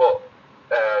everything, but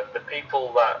the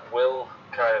people that will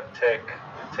kind of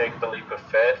take the leap of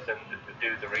faith and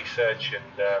do the research and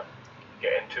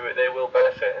get into it, they will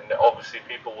benefit, and obviously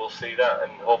people will see that,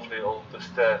 and hopefully it'll just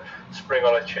spring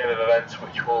on a chain of events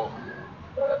which will,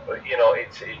 you know,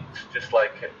 it's just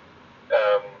like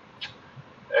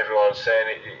everyone's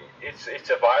saying, it's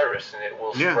a virus and it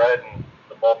will spread, and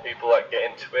the more people that get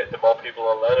into it, the more people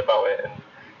will learn about it, and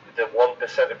the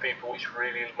 1% of people which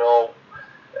really know,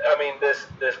 I mean, there's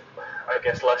I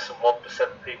guess less than 1%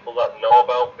 of people that know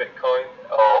about Bitcoin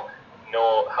or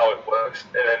know how it works,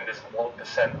 and then there's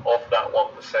 1% of that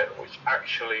 1% which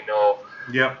actually know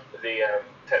the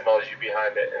technology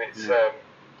behind it, and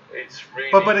it's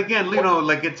really. But again, you know,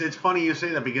 like it's funny you say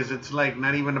that because it's like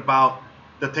not even about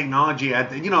the technology.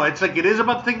 You know, it's like it is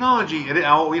about the technology. You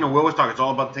know, we always talk it's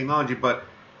all about the technology, but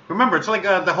remember, it's like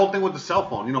the whole thing with the cell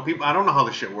phone. You know, people, I don't know how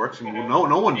this shit works. No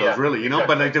one does really. You know,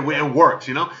 but like, it works.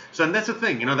 You know, so and that's the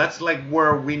thing. You know, that's like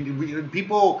where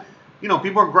people. You know,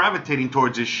 people are gravitating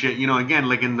towards this shit. You know, again,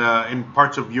 like in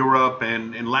parts of Europe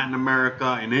and in Latin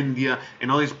America and India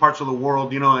and all these parts of the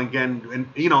world. You know, again, and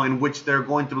you know, in which they're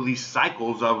going through these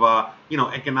cycles of you know,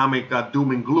 economic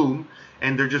doom and gloom,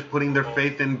 and they're just putting their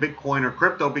faith in Bitcoin or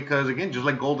crypto because, again, just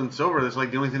like gold and silver, that's like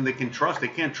the only thing they can trust. They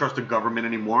can't trust the government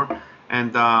anymore,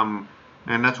 and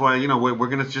that's why, you know, we're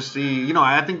gonna just see. You know,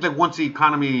 I think that once the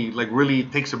economy like really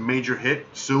takes a major hit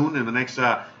soon in the next,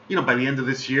 you know, by the end of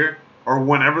this year. Or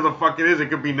whenever the fuck it is, it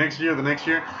could be next year, the next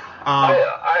year. I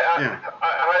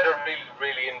had a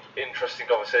really interesting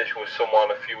conversation with someone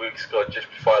a few weeks ago, just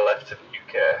before I left to the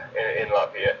UK in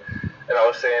Latvia, and I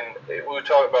was saying we were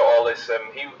talking about all this.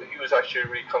 He was actually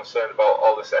really concerned about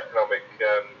all this economic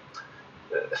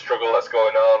struggle that's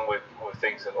going on with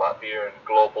things in Latvia and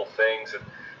global things, and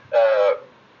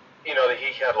you know,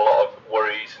 he had a lot of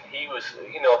worries, and he was,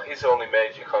 you know, his only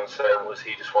major concern was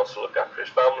he just wants to look after his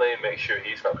family and make sure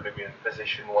he's not going to be in a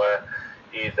position where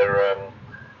either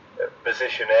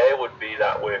position A would be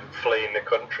that we're fleeing the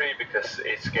country because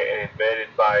it's getting invaded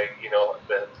by, you know,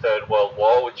 the Third World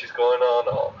War which is going on,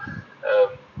 or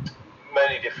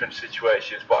many different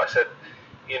situations. But I said,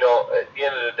 you know, at the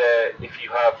end of the day, if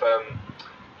you have,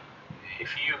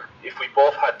 if we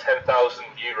both had 10,000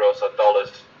 euros or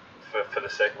dollars, for the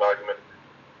sake of argument,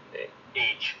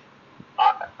 each,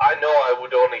 I know I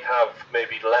would only have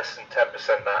maybe less than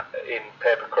 10% that in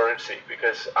paper currency,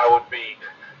 because I would be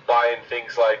buying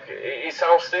things like, it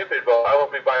sounds stupid, but I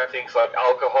would be buying things like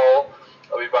alcohol,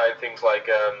 I'll be buying things like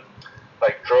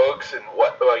drugs and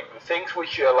like things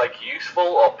which are like useful,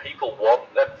 or people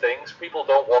want them things. People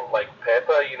don't want like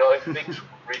paper, you know, if things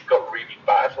got really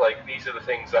bad, like these are the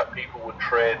things that people would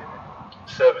trade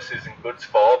services and goods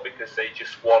for, because they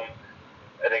just want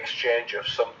an exchange of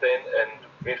something. And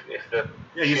if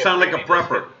you sound like a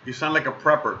prepper. You sound like a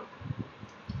prepper.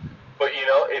 But you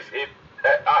know, if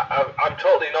I'm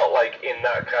totally not like in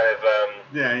that kind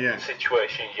of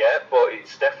situation yet, but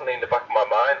it's definitely in the back of my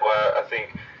mind where I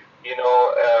think, you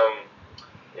know,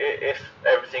 if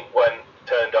everything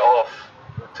turned off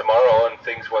tomorrow and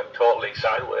things went totally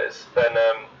sideways, then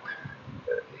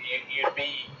you'd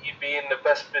be in the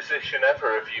best position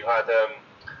ever if you had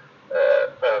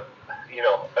you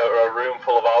know, a room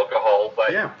full of alcohol.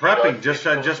 Like, prepping, you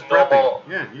know, just no prepping. more,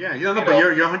 But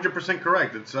you're 100%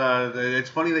 correct. It's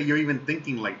funny that you're even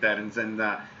thinking like that,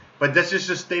 but that's just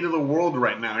the state of the world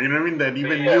right now. You know what I mean? That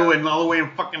even you and all the way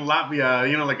in fucking Latvia,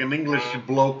 you know, like an English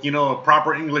bloke, you know, a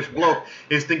proper English bloke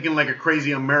is thinking like a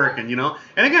crazy American, you know.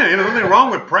 And again, there's nothing wrong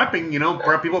with prepping, you know.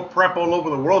 People prep all over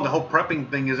the world. The whole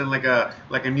prepping thing isn't like a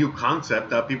new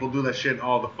concept. People do that shit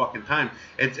all the fucking time.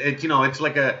 It's you know,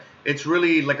 it's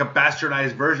really like a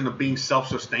bastardized version of being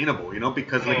self-sustainable, you know,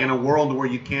 because like in a world where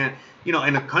you can't, you know,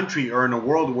 in a country or in a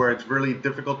world where it's really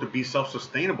difficult to be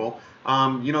self-sustainable,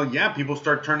 you know, people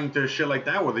start turning to shit like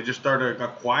that where they just start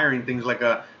acquiring things like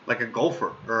a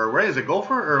gopher, or right, is it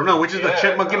gopher or no, which is the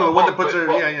chipmunk, you know, the one that puts but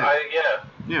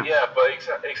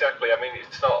exactly. I mean,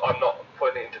 it's not. I'm not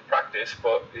putting it into practice,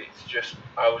 but it's just.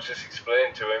 I was just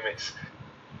explaining to him. It's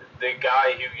the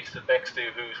guy who you stood next to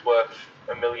who's worth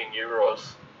 €1 million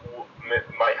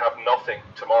might have nothing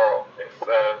tomorrow if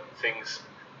things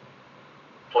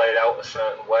played out a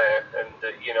certain way, and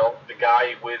you know, the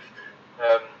guy with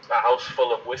a house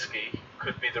full of whiskey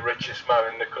could be the richest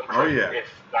man in the country if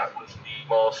that was the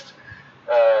most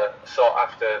sought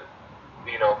after,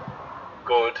 you know,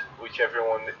 good, which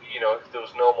everyone, you know, if there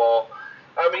was no more.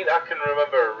 I mean, I can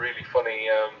remember a really funny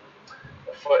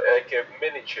like a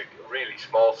miniature, really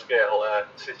small scale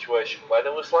situation where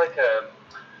there was like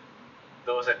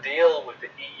there was a deal with the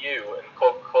EU and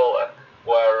Coca-Cola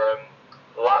where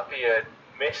Latvia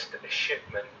missed a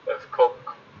shipment of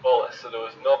Coca-Cola, so there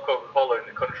was no Coca-Cola in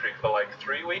the country for like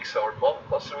 3 weeks or a month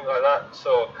or something like that.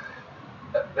 So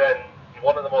then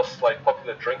one of the most like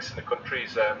popular drinks in the country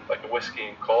is like a whiskey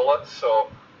and cola. So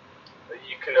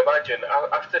you can imagine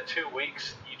after 2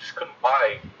 weeks you just couldn't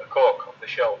buy a Coke off the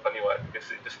shelf anywhere because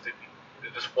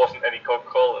there just wasn't any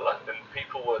Coca-Cola left, and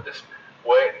people were just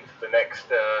waiting for the next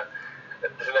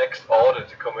order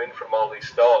to come in from all these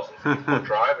stores, and people were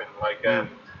driving like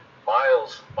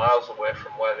miles away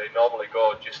from where they normally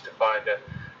go just to find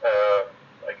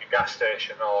like a gas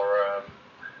station or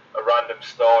a random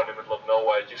store in the middle of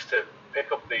nowhere just to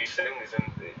pick up these things.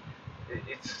 And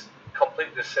it's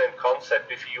completely the same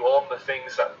concept. If you own the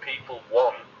things that people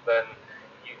want, then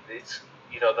it's,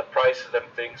 you know, the price of them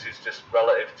things is just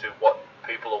relative to what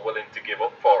people are willing to give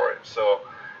up for it. So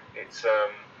it's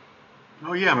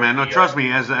oh yeah, man. No, trust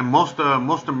me. As most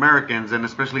Americans, and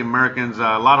especially Americans,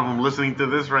 a lot of them listening to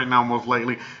this right now, most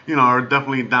likely, you know, are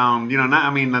definitely down. You know,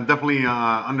 definitely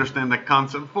understand that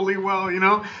concept fully well. You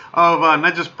know, of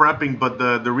not just prepping, but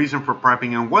the reason for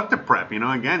prepping and what to prep. You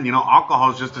know, again, you know, alcohol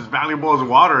is just as valuable as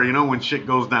water. You know, when shit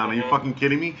goes down. Are you fucking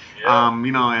kidding me? Yeah.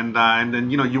 You know, and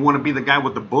then you know, you want to be the guy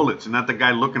with the bullets and not the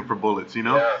guy looking for bullets. You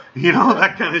know, you know,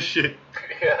 that kind of shit.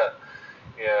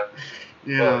 Yeah.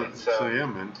 Yeah, so yeah,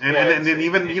 man, and then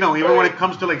even, you know, even when it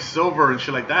comes to like silver and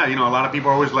shit like that, you know, a lot of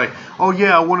people are always like, oh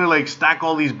yeah, I want to like stack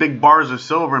all these big bars of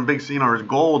silver and big, you know, or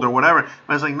gold or whatever.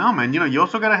 But it's like, no, man, you know, you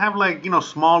also gotta have like, you know,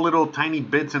 small little tiny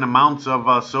bits and amounts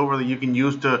of silver that you can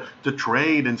use to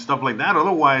trade and stuff like that.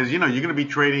 Otherwise, you know, you're gonna be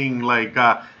trading like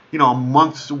you know, a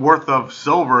month's worth of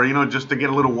silver, you know, just to get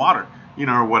a little water, you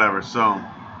know, or whatever. So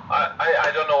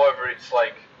I don't know whether it's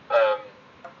like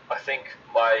I think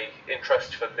my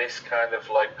interest for this kind of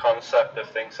like concept of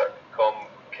things that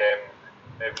came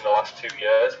maybe in the last 2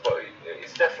 years, but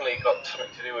it's definitely got something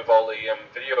to do with all the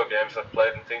video games I've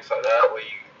played and things like that, where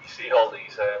you see all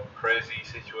these crazy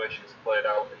situations played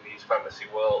out in these fantasy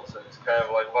worlds, and it's kind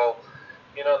of like, well,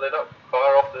 you know, they're not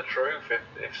far off the truth.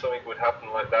 If something would happen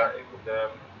like that, it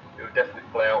would definitely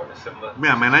play out in a similar.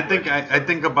 Yeah, man. I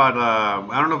think about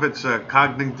I don't know if it's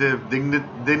cognitive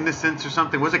dissonance or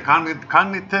something. Was it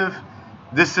cognitive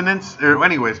dissonance? Or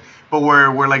anyways, but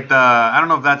we're like I don't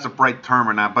know if that's a right term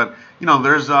or not. But you know,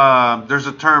 there's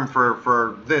a term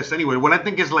for this. Anyway, what I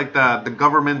think is like the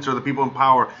governments or the people in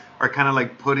power are kind of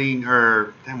like putting,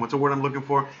 or damn, what's the word I'm looking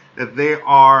for? That they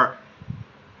are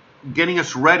getting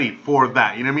us ready for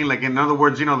that, you know what I mean? Like, in other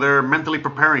words, you know, they're mentally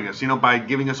preparing us, you know, by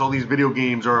giving us all these video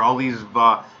games or all these,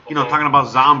 you know, talking about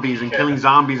zombies and killing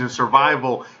zombies and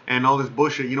survival and all this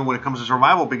bullshit, you know, when it comes to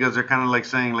survival, because they're kind of like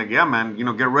saying, like, yeah, man, you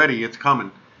know, get ready, it's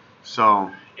coming.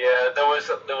 So. Yeah, there was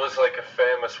like a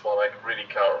famous one, I really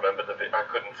can't remember I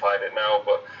couldn't find it now,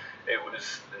 but it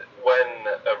was when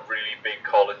a really big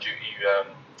Call of Duty,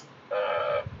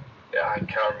 I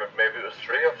can't remember, maybe it was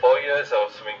 3 or 4 years or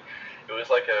something. it was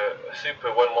like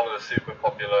when one of the super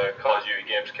popular Call of Duty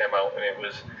games came out, and it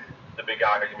was the big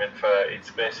argument for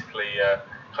it's basically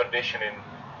conditioning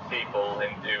people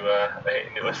into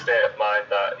a state of mind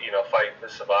that fight for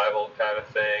survival kind of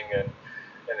thing,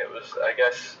 and it was, I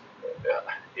guess,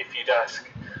 if you'd ask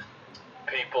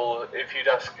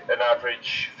an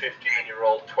average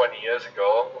 15-year-old 20 years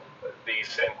ago these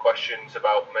same questions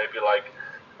about maybe like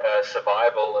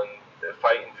survival and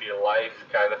fighting for your life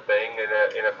kind of thing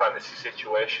in a fantasy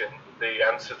situation, the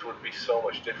answers would be so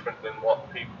much different than what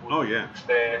people would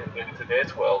say in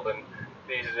today's world. And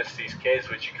these are just these kids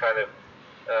which are kind of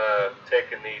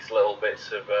taking these little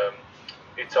bits of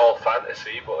it's all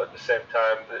fantasy, but at the same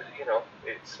time,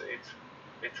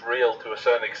 it's real to a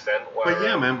certain extent. Where, but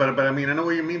yeah, man. But I mean, I know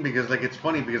what you mean, because like it's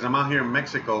funny because I'm out here in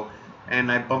Mexico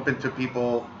and I bump into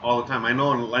people all the time. I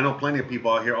know plenty of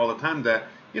people out here all the time that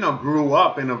grew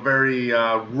up in a very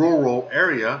rural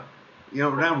area.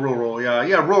 Not rural,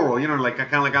 rural. Like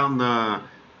kind of like out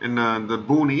in the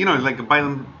boony. Like by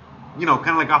them, kind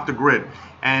of like off the grid,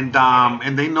 and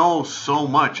they know so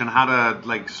much on how to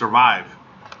like survive.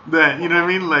 That, you know what I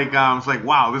mean? Like, it's like,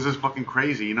 wow, this is fucking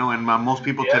crazy, and most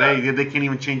people today, they can't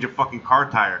even change a fucking car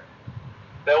tire.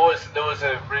 There was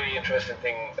a really interesting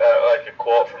thing, like a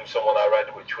quote from someone I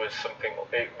read, which was something,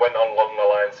 it went on along the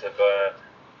lines of,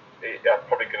 I'm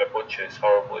probably going to butcher this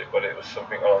horribly, but it was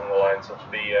something along the lines of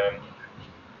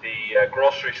the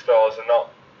grocery stores are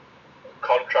not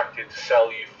contracted to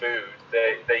sell you food,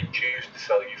 they choose to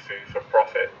sell you food for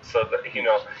profit, so that, they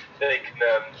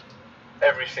can,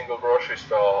 every single grocery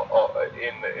store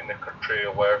in the country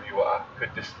or wherever you are could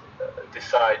just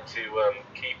decide to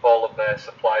keep all of their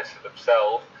supplies to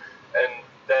themselves, and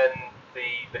then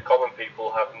the common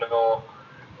people have no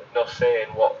say in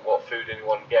what food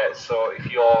anyone gets. So if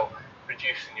you're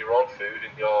producing your own food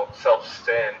and you're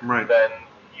self-sustained, right, then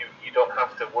you don't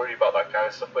have to worry about that kind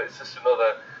of stuff. But it's just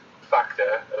another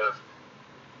factor of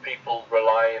people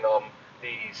relying on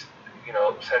these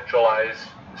centralized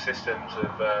systems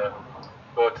of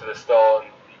go to the store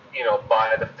and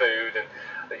buy the food, and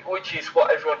which is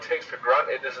what everyone takes for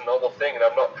granted as a normal thing. And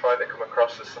I'm not trying to come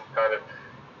across as some kind of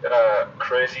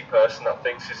crazy person that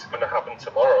thinks this is going to happen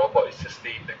tomorrow, but it's just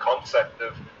the concept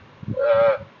of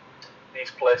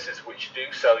these places which do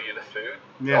sell you the food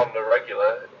on the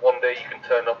regular. One day you can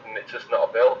turn up and it's just not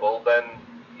available. Then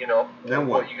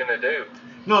what are you going to do?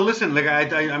 No, listen, like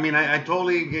I mean, I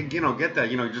totally get that.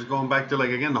 Just going back to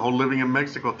like again the whole living in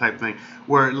Mexico type thing,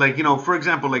 where like for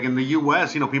example, like in the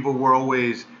U.S., people were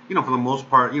always for the most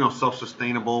part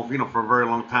self-sustainable for a very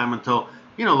long time until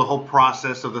the whole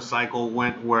process of the cycle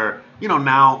went where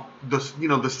now the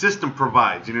system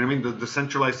provides, what I mean, the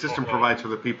centralized system provides for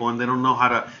the people, and they don't know how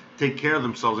to take care of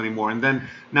themselves anymore. And then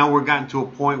now we're gotten to a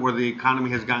point where the economy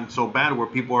has gotten so bad where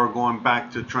people are going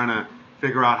back to trying to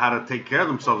figure out how to take care of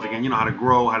themselves again, how to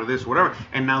grow, how to this, whatever.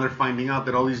 And now they're finding out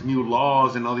that all these new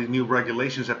laws and all these new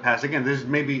regulations have passed. Again, this is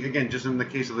maybe, again, just in the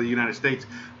case of the United States,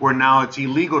 where now it's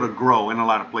illegal to grow in a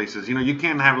lot of places. You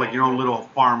can't have like your own little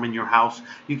farm in your house.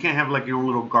 You can't have like your own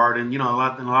little garden. In a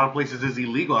lot of places it's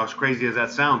illegal, as crazy as that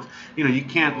sounds. You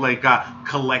can't like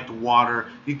collect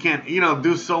water. You can't,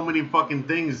 do so many fucking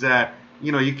things that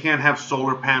you can't have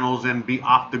solar panels and be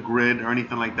off the grid or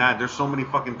anything like that. There's so many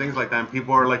fucking things like that, and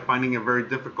people are like finding it very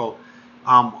difficult,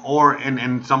 or in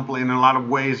a lot of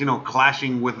ways,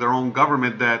 clashing with their own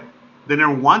government that they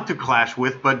don't want to clash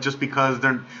with, but just because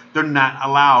they're not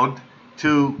allowed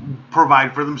to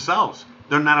provide for themselves,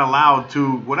 they're not allowed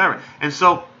to whatever. And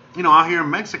so out here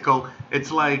in Mexico, it's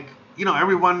like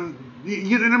everyone,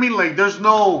 you know what I mean? Like there's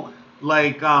no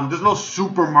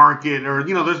supermarket, or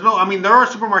there's no, I mean, there are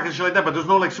supermarkets and shit like that, but there's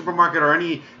no like supermarket or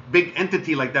any big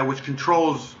entity like that which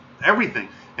controls everything.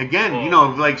 Again,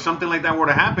 if like something like that were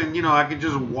to happen, I could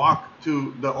just walk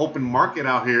to the open market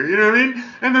out here, you know what I mean?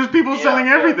 And there's people selling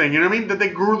everything, you know what I mean? That they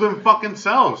grew them fucking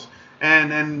selves,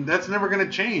 and that's never gonna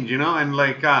change, and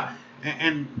like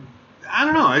and I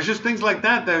don't know, it's just things like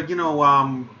that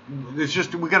it's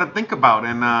just we gotta think about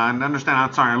and understand.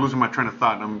 I'm sorry, I'm losing my train of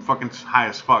thought. I'm fucking high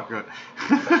as fuck. No,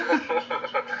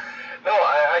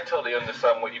 I totally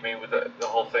understand what you mean with the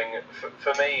whole thing.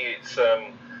 For me, it's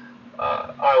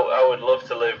I would love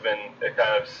to live in a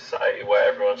kind of society where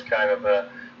everyone's kind of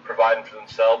providing for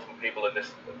themselves, and people are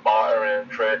just bartering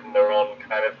and trading their own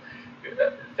kind of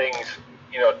things.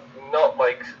 Not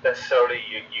like necessarily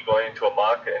you going into a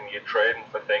market and you're trading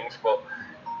for things, but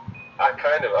I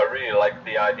really like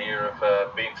the idea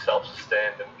of being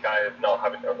self-sustained and kind of not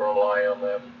having to rely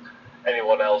on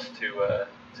anyone else to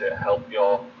help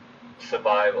your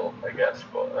survival, I guess.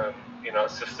 But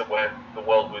it's just the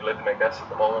world we live in, I guess, at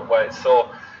the moment, where it's so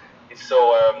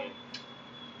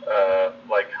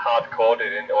like hard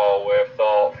coded into our way of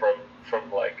thought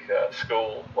from like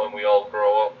school when we all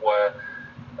grow up. Where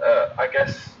I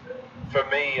guess for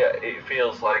me it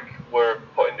feels like we're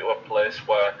put into a place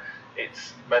where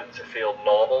it's meant to feel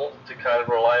normal to kind of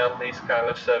rely on these kind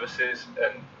of services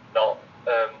and not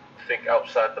think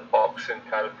outside the box and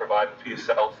kind of provide it for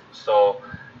yourself. So,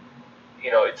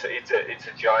 you know, it's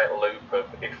a giant loop of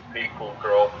if people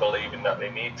grow up believing that they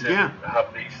need to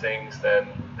have these things, then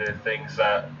the things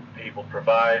that people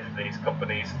provide, these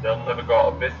companies, they'll never go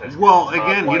out of business. Well,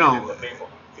 again, you know,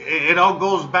 it all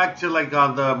goes back to like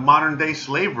the modern day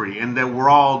slavery, and that we're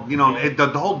all, you know, the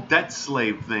whole debt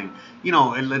slave thing. You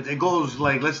know, it goes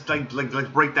like let's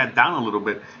break that down a little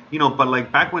bit. You know, but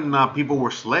like back when people were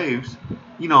slaves,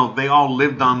 you know, they all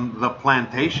lived on the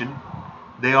plantation.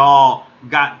 They all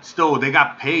got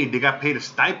paid. They got paid a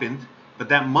stipend, but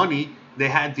that money they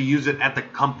had to use it at the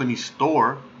company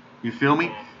store. You feel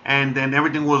me? And then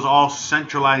everything was all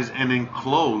centralized and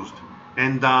enclosed.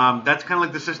 And that's kind of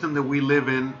like the system that we live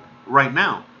in right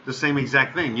now. The same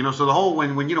exact thing, you know. So the whole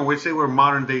when you know we say we're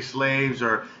modern day slaves,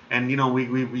 and you know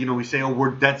we say, oh, we're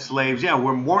debt slaves. Yeah,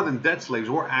 we're more than debt slaves.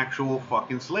 We're actual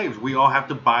fucking slaves. We all have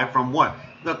to buy from what?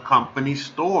 The company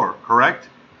store, correct?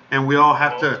 And we all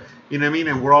have to, you know what I mean?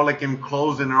 And we're all like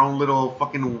enclosed in our own little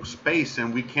fucking space,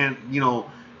 and we can't, you know,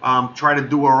 try to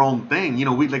do our own thing. You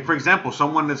know, we like, for example,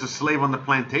 someone that's a slave on the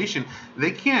plantation, they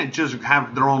can't just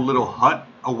have their own little hut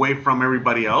away from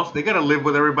everybody else. They got to live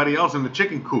with everybody else in the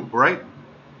chicken coop, right?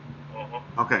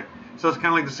 Okay, so it's kind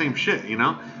of like the same shit, you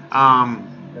know.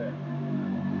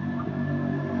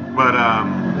 But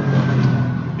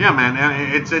yeah, man,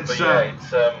 it's I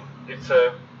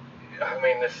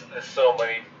mean, there's so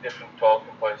many different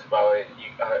talking points about it.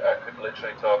 I could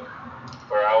literally talk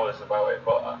for hours about it,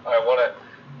 but I want to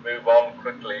move on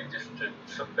quickly just to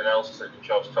something else which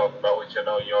I was talking about, which I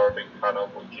know you're a big fan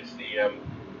of, which is the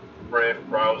Brave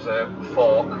browser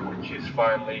fork, which is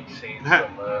finally seen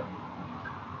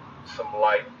some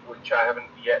light, which I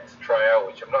haven't yet to try out,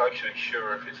 which I'm not actually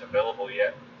sure if it's available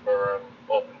yet for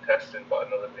open testing, but I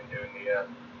know they've been doing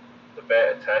the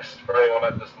beta test. For anyone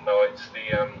that doesn't know, it's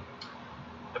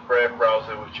the Brave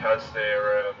browser, which has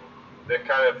their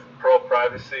kind of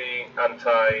pro-privacy,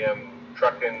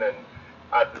 anti-tracking and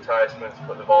advertisements,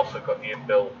 but they've also got the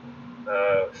inbuilt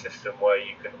system where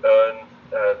you can earn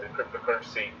the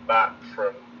cryptocurrency back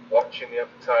from watching the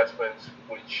advertisements,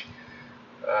 which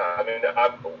I mean,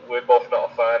 we're both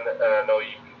not a fan, and I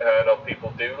know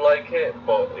people do like it,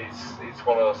 but it's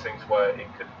one of those things where it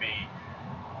could be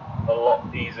a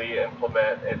lot easier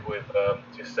implemented with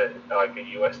just like a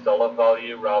US dollar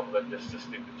value rather than just a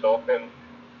stupid token,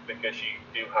 because you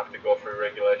do have to go through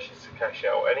regulations to cash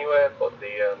out anyway. But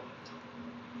the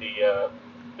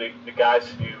guys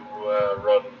who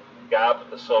run Gab,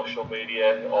 the social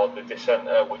media, or the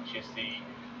Dissenter, which is the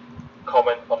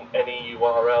comment on any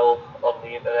URL on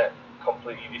the internet,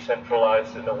 completely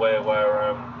decentralized in a way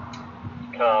where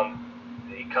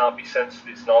it can't be censored,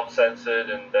 it's non-censored,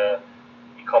 and your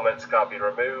comments can't be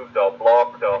removed or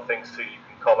blocked or things, so you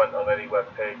can comment on any web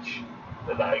page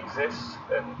that exists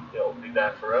and it'll be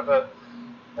there forever.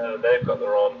 They've got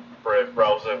their own Brave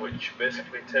browser, which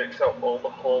basically takes out all the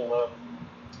whole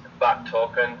back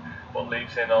token, but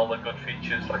leaves in all the good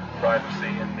features like privacy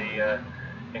and the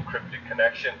encrypted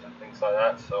connections and things like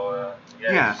that. So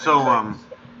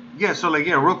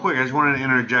real quick, I just wanted to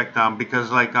interject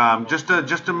because like just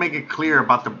to make it clear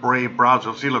about the Brave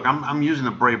browser. See, look, I'm using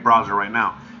the Brave browser right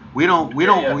now. We don't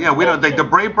like the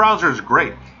Brave browser is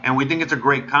great, and we think it's a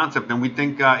great concept, and we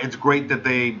think it's great that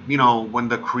they, you know, when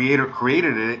the creator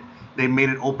created it, they made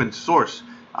it open source,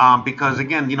 because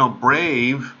again, you know,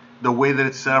 Brave, the way that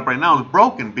it's set up right now is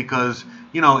broken, because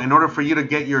you know, in order for you to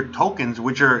get your tokens,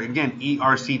 which are again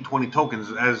ERC20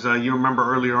 tokens, as you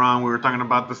remember earlier on, we were talking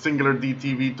about the singular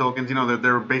DTV tokens, you know, that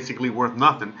they're basically worth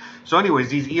nothing. So anyways,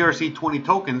 these ERC20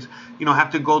 tokens, you know,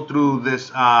 have to go through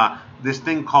this this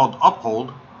thing called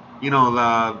Uphold, you know,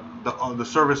 the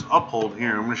service Uphold.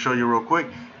 Here, I'm going to show you real quick.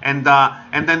 And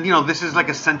then, you know, this is like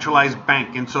a centralized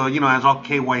bank, and so, you know, it has all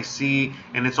KYC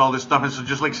and it's all this stuff, and so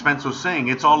just like Spence was saying,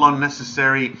 it's all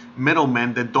unnecessary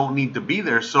middlemen that don't need to be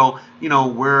there. So, you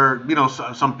know,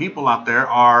 some people out there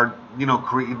are, you know,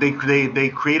 they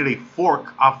created a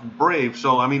fork off of Brave.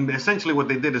 So I mean, essentially what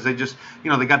they did is they just,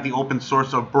 you know, they got the open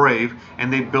source of Brave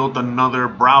and they built another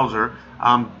browser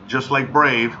just like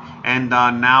Brave, and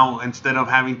now instead of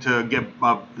having to get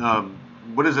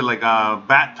what is it, like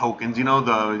BAT tokens,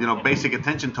 the basic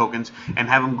attention tokens, and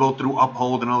have them go through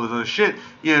Uphold and all this other shit,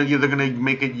 they're gonna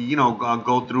make it,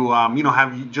 go through,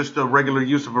 have just a regular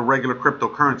use of a regular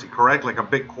cryptocurrency, correct? Like a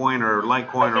Bitcoin or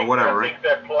Litecoin or whatever, right? I think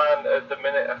their plan at the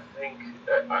minute,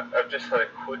 I've just had a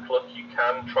quick look. You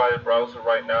can try the browser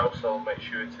right now, so I'll make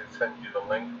sure to send you the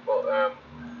link. But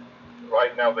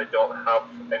right now they don't have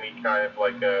any kind of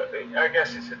like I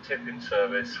guess it's a tipping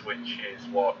service, which is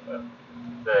what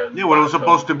what it was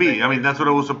supposed to be. I mean, that's what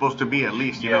it was supposed to be, at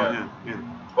least, you know. Yeah.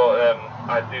 But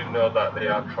I do know that they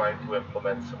are trying to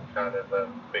implement some kind of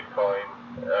Bitcoin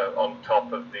on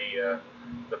top of the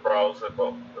browser,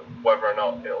 but whether or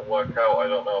not it'll work out, I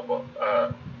don't know.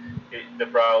 But the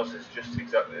browser is just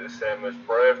exactly the same as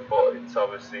Brave, but it's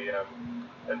obviously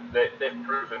and they've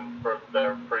proven from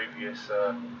their previous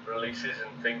releases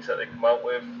and things that they come out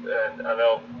with, and I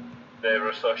know they're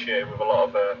associated with a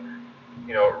lot of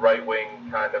right-wing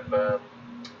kind of.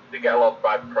 They get a lot of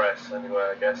bad press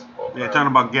anyway, I guess. But, talking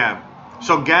about Gab.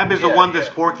 So Gab is the one that's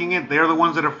forking it. They're the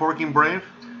ones that are forking Brave.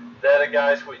 They're the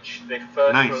guys which they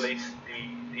first released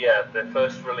they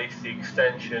first released the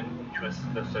extension, which was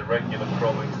just a regular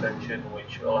Chrome extension,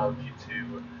 which allowed you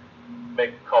to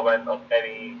make a comment on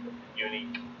any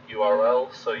unique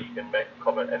URL, so you can make a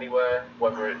comment anywhere,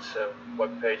 whether it's a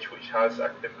web page which has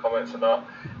active comments or not,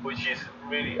 which is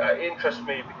really interests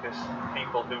me because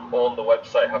people who own the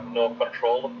website have no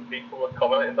control of the people that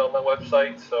commented on their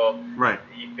website, so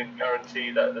you can guarantee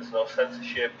that there's no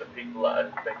censorship, the people that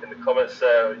are making the comments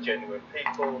there are genuine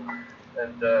people,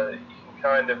 and you can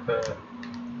kind of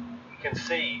you can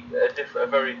see a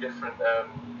very different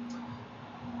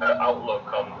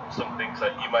outlook on some things.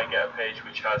 Like you might get a page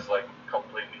which has like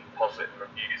completely positive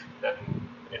reviews, then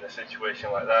in a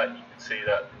situation like that you can see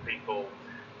that people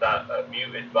that are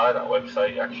muted by that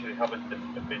website actually have a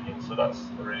different opinion, so that's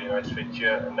a really nice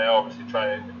feature, and they're obviously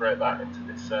trying to integrate that into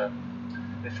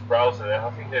this browser there.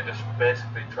 I think they're just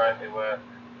basically trying to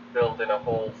build in a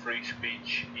whole free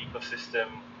speech ecosystem,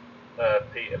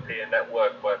 peer-to-peer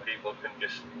network where people can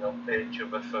just pay each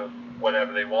other for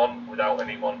whatever they want without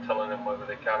anyone telling them whether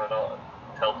they can or not,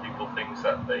 and tell people things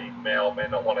that they may or may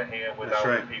not want to hear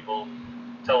without people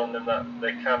telling them that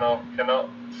they can or cannot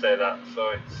say that. So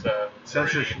it's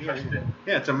censorship. Really interesting.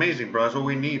 Yeah, it's amazing, bro. That's what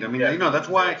we need. I mean, that's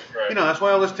why that's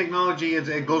why all this technology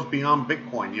it goes beyond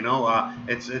Bitcoin.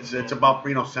 It's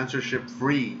about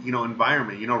censorship-free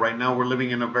environment. Right now we're living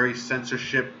in a very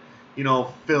censorship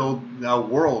filled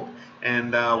world,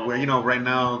 and where right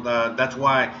now that's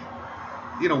why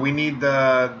we need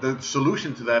the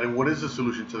solution to that. And what is the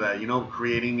solution to that?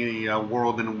 Creating a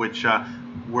world in which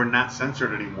we're not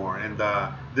censored anymore, and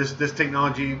this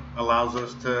technology allows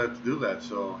us to do that.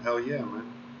 So hell yeah, man.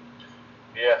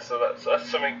 Yeah, so that's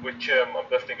something which I'm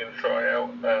definitely going to try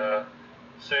out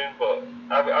soon. But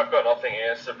I've got nothing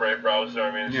against the Brave browser.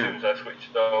 I mean, as soon as I switched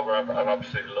it over, I've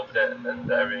absolutely loved it,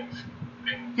 and everything's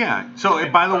been. So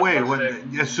by the way,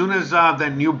 as soon as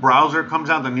that new browser comes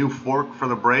out, the new fork for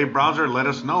the Brave browser, let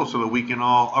us know so that we can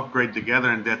all upgrade together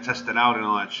and test it out and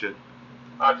all that shit.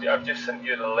 I've just sent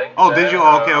you the link. Oh, did you?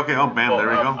 Okay. Oh, bam, there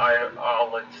we go.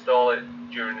 I'll install it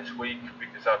during this week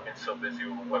because I've been so busy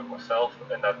with work myself,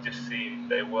 and I've just seen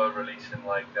they were releasing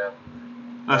like.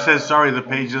 It says sorry, the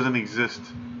page doesn't exist.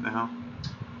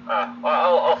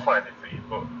 I'll find it for you,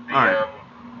 but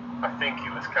I think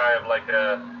it was kind of like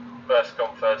a first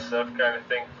come first serve kind of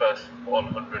thing. First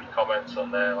 100 comments on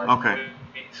there, like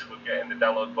tweets were getting the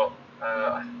download, but.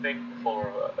 I think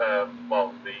before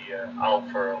the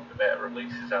alpha or the beta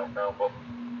release is out now, but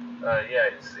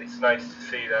it's nice to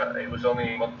see that it was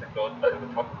only a month ago that they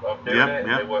were talking about doing it.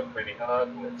 They worked really hard,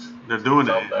 and they're doing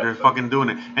it. They're fucking doing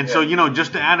it. And so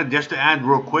just to add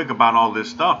real quick about all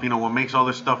this stuff, what makes all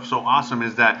this stuff so awesome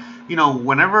is that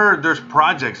whenever there's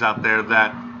projects out there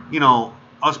that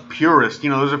us purists,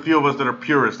 there's a few of us that are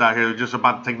purists out here just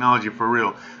about technology for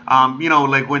real.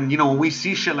 Like when we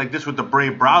see shit like this with the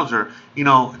Brave browser,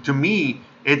 to me,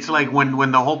 it's like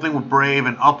when the whole thing with Brave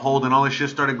and Uphold and all this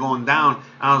shit started going down,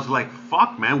 I was like,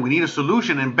 fuck, man, we need a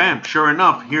solution. And bam, sure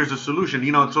enough, here's a solution.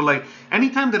 So like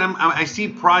anytime that I see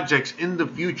projects in the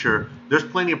future, there's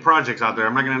plenty of projects out there.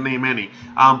 I'm not going to name any,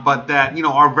 but that,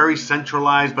 are very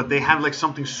centralized, but they have like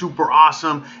something super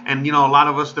awesome. And, a lot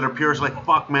of us that are purists like,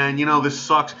 fuck, man, this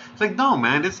sucks. It's like, no,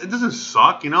 man, it doesn't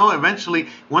suck. Eventually,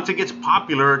 once it gets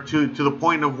popular to the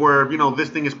point of where, this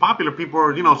thing is popular, people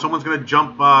are, someone's going to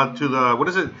jump to the, what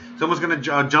is it? Someone's going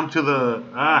to jump to the,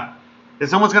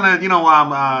 someone's going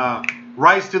to,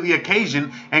 rise to the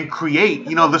occasion and create,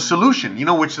 the solution,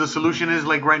 which the solution is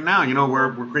like right now,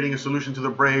 we're creating a solution to the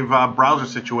Brave browser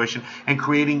situation and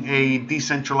creating a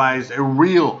decentralized, a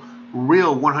real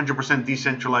real 100%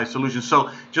 decentralized solution.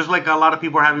 So just like a lot of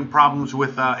people are having problems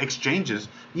with exchanges,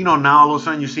 you know, now all of a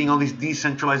sudden you're seeing all these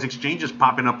decentralized exchanges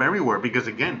popping up everywhere because,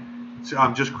 again,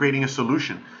 I'm just creating a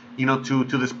solution, you know, to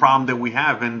this problem that we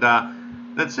have. And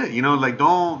that's it, you know, like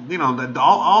don't, you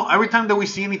know, every time that we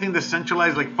see anything that's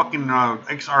centralized, like fucking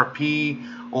XRP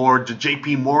or the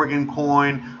JP Morgan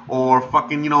coin or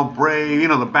fucking, you know, Brave, you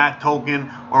know, the BAT token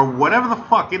or whatever the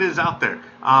fuck it is out there.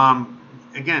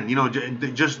 Again, you know,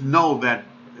 just know that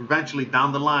eventually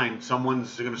down the line,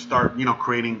 someone's going to start, you know,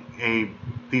 creating a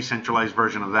decentralized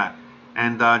version of that.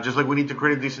 And just like we need to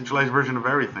create a decentralized version of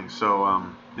everything. So,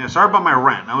 yeah, sorry about my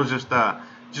rant. I was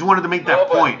just wanted to make that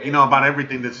point, you know, about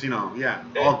everything that's, you know, yeah.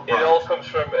 It all comes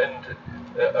from, and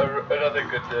another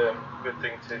good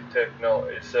thing to take note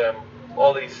is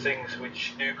all these things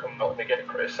which do come out and they get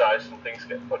criticised and things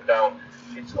get put down.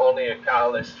 It's only a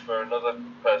catalyst for another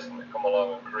person to come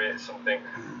along and create something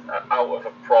out of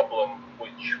a problem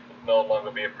which would no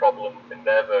longer be a problem in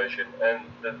their version. And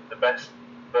the best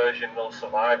version will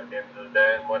survive at the end of the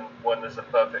day. And when there's a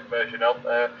perfect version out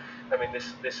there, I mean,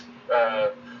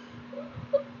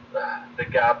 the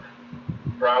Gab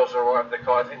browser, or whatever they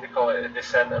call it, I think they call it a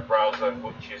dissenter browser,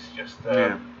 which is just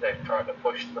they're trying to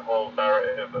push the whole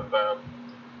narrative of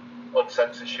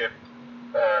uncensorship,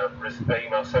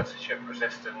 censorship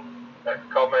resistant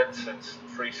comments and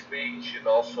free speech, and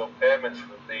also payments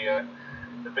with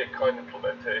the Bitcoin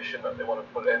implementation that they want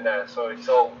to put in there. So it's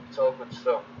all good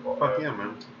stuff. But, fuck yeah,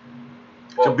 man!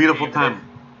 It's a beautiful time.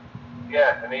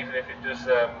 And even if it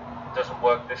doesn't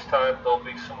work this time, there'll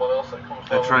be someone else that comes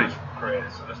along and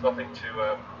creates. So there's nothing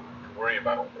to worry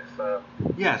about if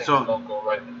things don't go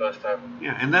right the first time.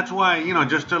 Yeah, and that's why, you know,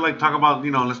 just to like talk about,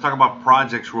 you know, let's talk about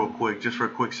projects real quick, just for a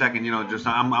quick second. You know, just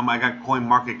I got Coin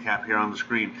Market Cap here on the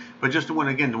screen, but just when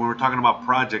we're talking about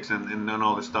projects and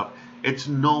all this stuff, it's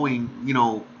knowing, you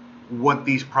know, what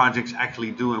these projects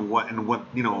actually do and what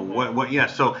you know what yeah.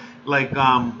 So like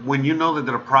when you know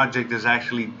that a project is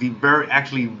actually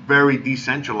very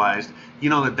decentralized, you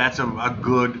know that's a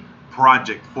good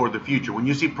project for the future. When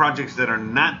you see projects that are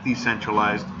not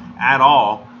decentralized at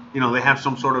all, you know, they have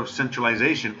some sort of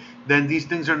centralization, then these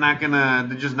things are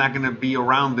they're just not gonna be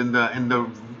around in the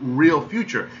real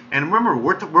future. And remember,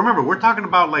 we're talking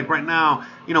about, like, right now,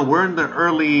 you know, we're in the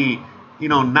early, you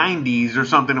know, 90s or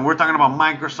something, and we're talking about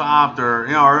Microsoft, or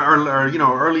you know, or you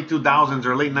know, early 2000s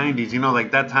or late 90s, you know,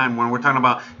 like that time when we're talking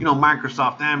about, you know,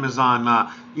 Microsoft,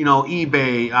 Amazon, you know,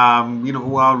 eBay, you know,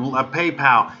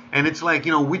 PayPal, and it's like,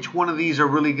 you know, which one of these are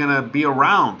really gonna be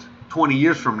around 20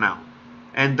 years from now?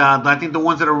 And I think the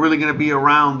ones that are really going to be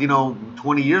around, you know,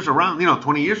 20 years from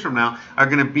now are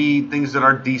going to be things that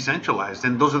are decentralized,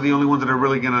 and those are the only ones that are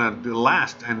really going to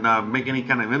last and make any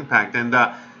kind of impact. And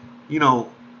you know,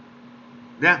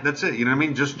 yeah, that's it. You know what I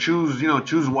mean? Just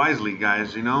choose wisely,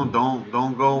 guys. You know,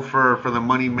 don't go for the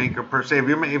money maker per se.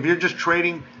 If you're just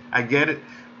trading, I get it,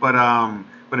 but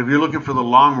if you're looking for the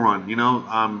long run, you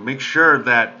know, make sure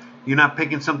that you're not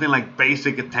picking something like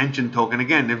basic attention token.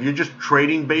 Again, if you're just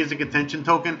trading basic attention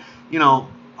token, you know,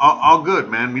 all good,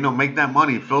 man. You know, make that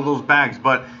money, fill those bags.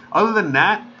 But other than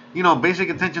that, you know, basic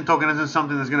attention token isn't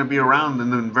something that's going to be around in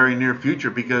the very near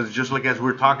future, because just like as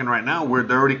we're talking right now,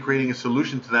 they're already creating a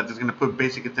solution to that that's going to put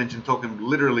basic attention token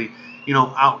literally, you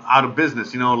know, out of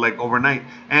business, you know, like overnight.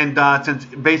 And since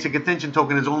basic attention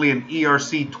token is only an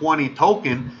ERC20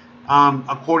 token,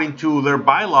 according to their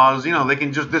bylaws, you know, they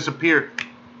can just disappear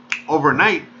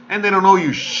overnight and they don't owe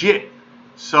you shit.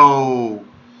 So,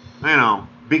 you know,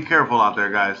 be careful out there,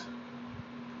 guys.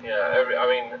 Yeah, I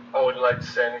mean, I wouldn't like to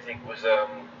say anything was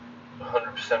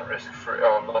 100% risk free,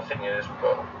 or nothing is,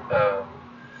 but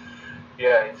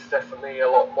yeah, it's definitely a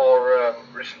lot more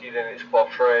risky than it's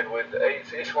portrayed.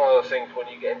 It's one of those things when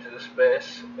you get into the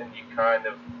space and you kind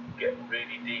of get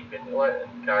really deep into it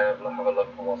and kind of have a look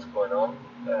at what's going on,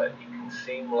 you can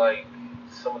seem like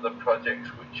some of the projects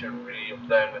which are really up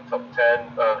there in the top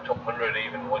 10, top 100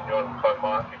 even, when you're on Coin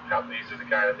Market Cap, these are the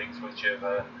kind of things which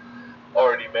have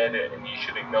already made it and you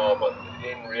should ignore, but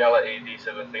in reality these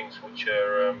are the things which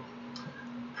are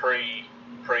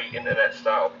pre-internet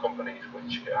startup companies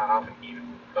which haven't even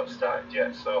got started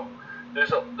yet. So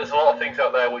there's a lot of things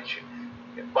out there which,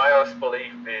 my honest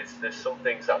belief is, there's some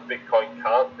things that Bitcoin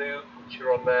can't do which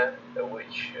are on there,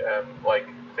 which like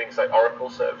things like Oracle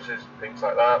services and things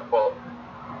like that, but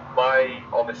my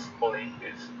honest belief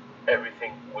is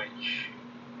everything which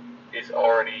is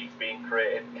already being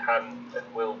created can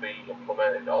and will be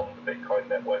implemented on the Bitcoin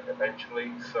network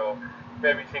eventually. So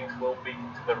maybe things will beat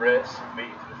to the race, beat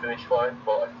to the finish line,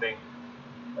 but I think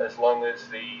as long as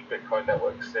the Bitcoin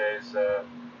network stays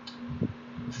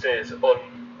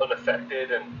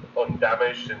unaffected and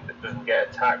undamaged and it doesn't get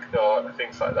attacked or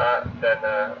things like that, then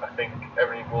I think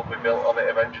everything will be built on it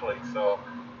eventually. So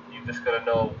you've just got to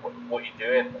know what you're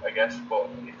doing, I guess. But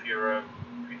if you're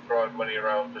throwing money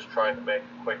around just trying to make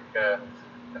a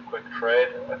quick trade,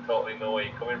 I totally know where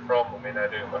you're coming from. I mean, I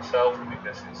do it myself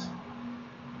because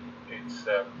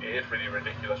it is really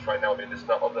ridiculous right now. I mean, there's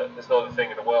no other thing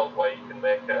in the world where you can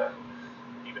make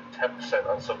even 10%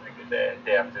 on something a day,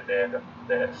 day after day after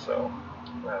day. So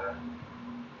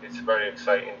it's a very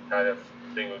exciting kind of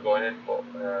thing we're going in. But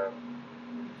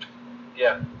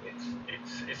yeah,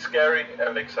 it's scary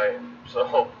and exciting.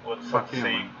 So we'll just have to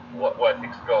see where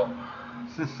things go.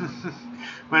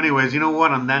 But anyways, you know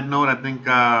what? On that note, I think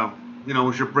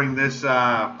we should bring this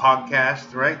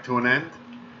podcast right to an end.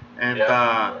 And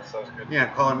that sounds good.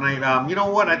 Yeah, call it a night. You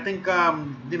know what? I think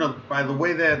by the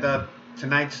way that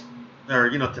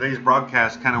today's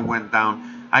broadcast kind of went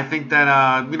down, I think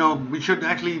that we should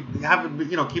actually have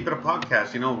it, keep it a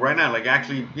podcast. Right now, like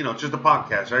actually, it's just a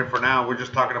podcast, right? For now, we're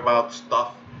just talking about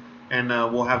stuff, and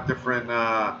we'll have different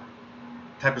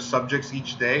type of subjects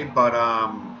each day, but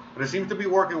it seems to be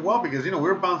working well because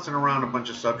we're bouncing around a bunch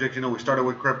of subjects. We started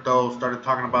with crypto, started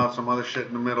talking about some other shit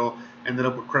in the middle, ended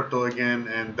up with crypto again,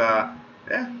 and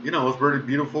it was really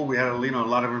beautiful. We had a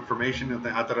lot of information.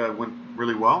 I thought it went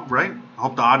really well, right? I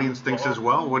hope the audience thinks as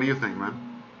well. What do you think, man?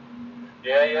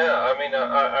 Yeah. I mean,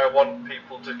 I want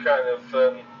people to kind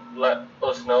of let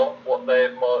us know what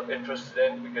they're more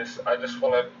interested in, because I just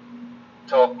want to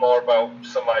talk more about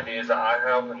some ideas that I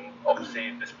have, and obviously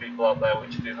if there's people out there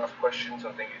which do have questions,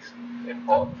 I think it's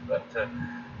important for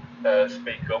them to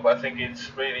speak up. I think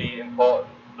it's really important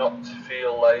not to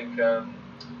feel like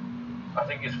I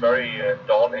think it's very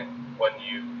daunting when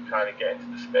you kind of get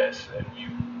into the space and you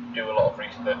do a lot of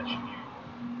research and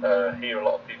you hear a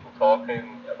lot of people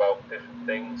talking about different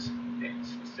things.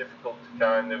 It's difficult to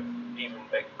kind of even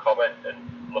make a comment and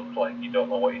look like you don't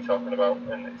know what you're talking about,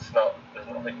 and there's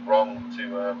nothing wrong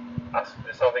to ask.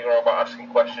 There's nothing wrong about asking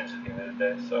questions at the end of the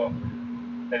day. So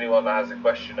anyone that has a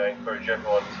question, I encourage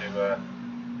everyone to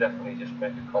definitely just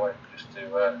make a comment, just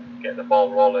to get the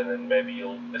ball rolling, and maybe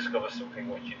you'll discover something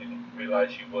which you didn't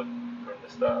realize you would from the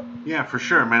start. Yeah, for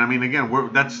sure, man. I mean, again,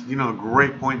 that's a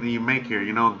great point that you make here.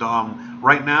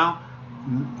 Right now,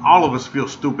 all of us feel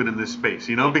stupid in this space,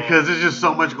 because there's just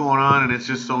so much going on, and it's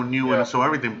just so new and so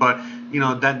everything. But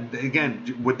that,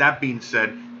 again, with that being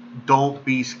said, don't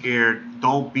be scared,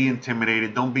 don't be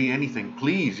intimidated, don't be anything,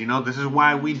 please. This is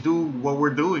why we do what we're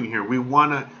doing here. We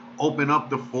want to open up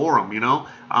the forum,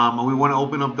 and we want to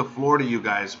open up the floor to you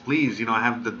guys. Please, I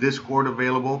have the Discord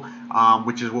available,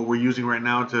 which is what we're using right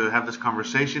now to have this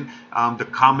conversation. The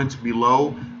comments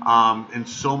below, and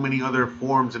so many other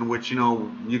forums in which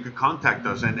you could contact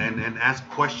us and ask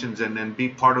questions and be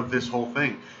part of this whole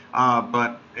thing.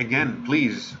 But again,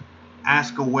 please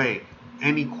ask away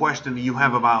any question that you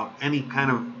have about any kind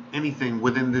of anything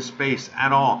within this space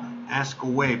at all. Ask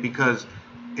away, because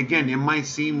again, it might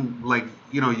seem like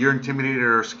you're intimidated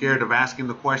or scared of asking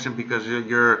the question because you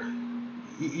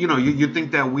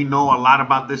think that we know a lot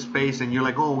about this space, and you're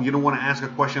like, oh, you don't want to ask a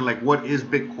question like, what is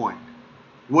Bitcoin?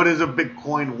 What is a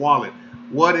Bitcoin wallet?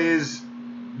 What is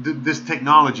this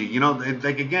technology?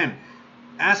 Like, again,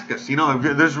 ask us. If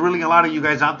there's really a lot of you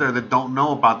guys out there that don't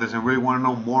know about this and really want to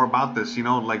know more about this,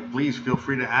 like, please feel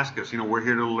free to ask us. We're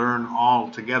here to learn all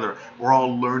together. We're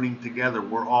all learning together.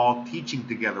 We're all teaching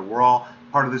together. We're all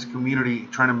part of this community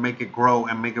trying to make it grow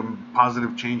and make a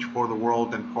positive change for the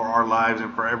world and for our lives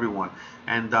and for everyone.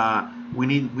 And we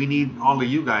need all of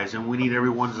you guys, and we need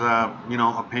everyone's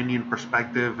opinion,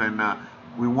 perspective, and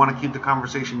we want to keep the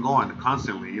conversation going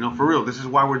constantly. For real, this is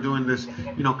why we're doing this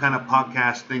kind of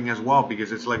podcast thing as well,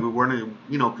 because it's like we want to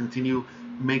continue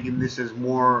making this as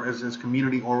more as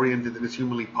community oriented as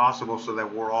humanly possible, so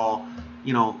that we're all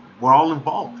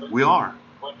involved. We are.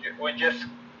 We're just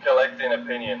collecting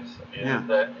opinions.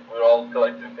 We're all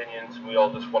collecting opinions. We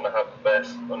all just want to have the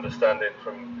best understanding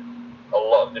from a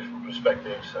lot of different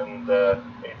perspectives, and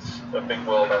it's a big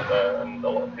world out there, and a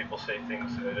lot of people see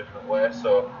things in a different way.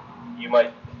 So you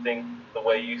might think the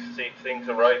way you see things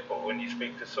are right, but when you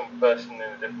speak to some person in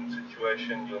a different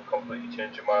situation, you'll completely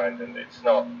change your mind. And it's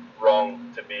not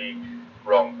wrong to be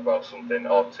wrong about something,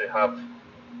 or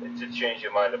to change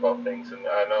your mind about things. And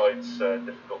I know it's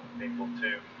difficult for people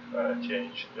to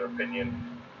change their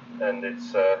opinion, and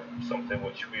it's something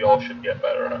which we all should get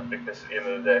better at, because at the end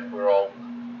of the day, if we're all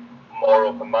more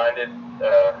open-minded,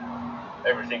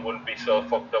 everything wouldn't be so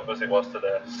fucked up as it was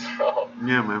today. So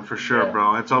yeah, man, for sure,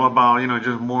 bro. It's all about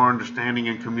just more understanding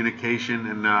and communication,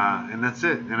 and that's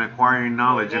it, and acquiring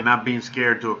knowledge, and not being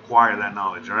scared to acquire that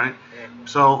knowledge. All right.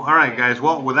 So all right, guys.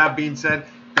 Well, with that being said,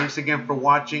 thanks again for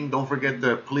watching. Don't forget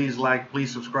to please like,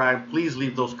 please subscribe, please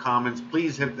leave those comments,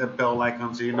 please hit that bell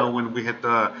icon so you know when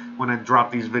when I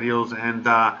drop these videos. And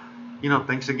you know,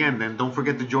 thanks again. Then don't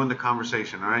forget to join the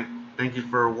conversation. All right. Thank you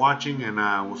for watching, and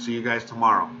we'll see you guys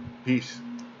tomorrow. Peace.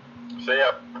 See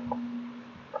ya.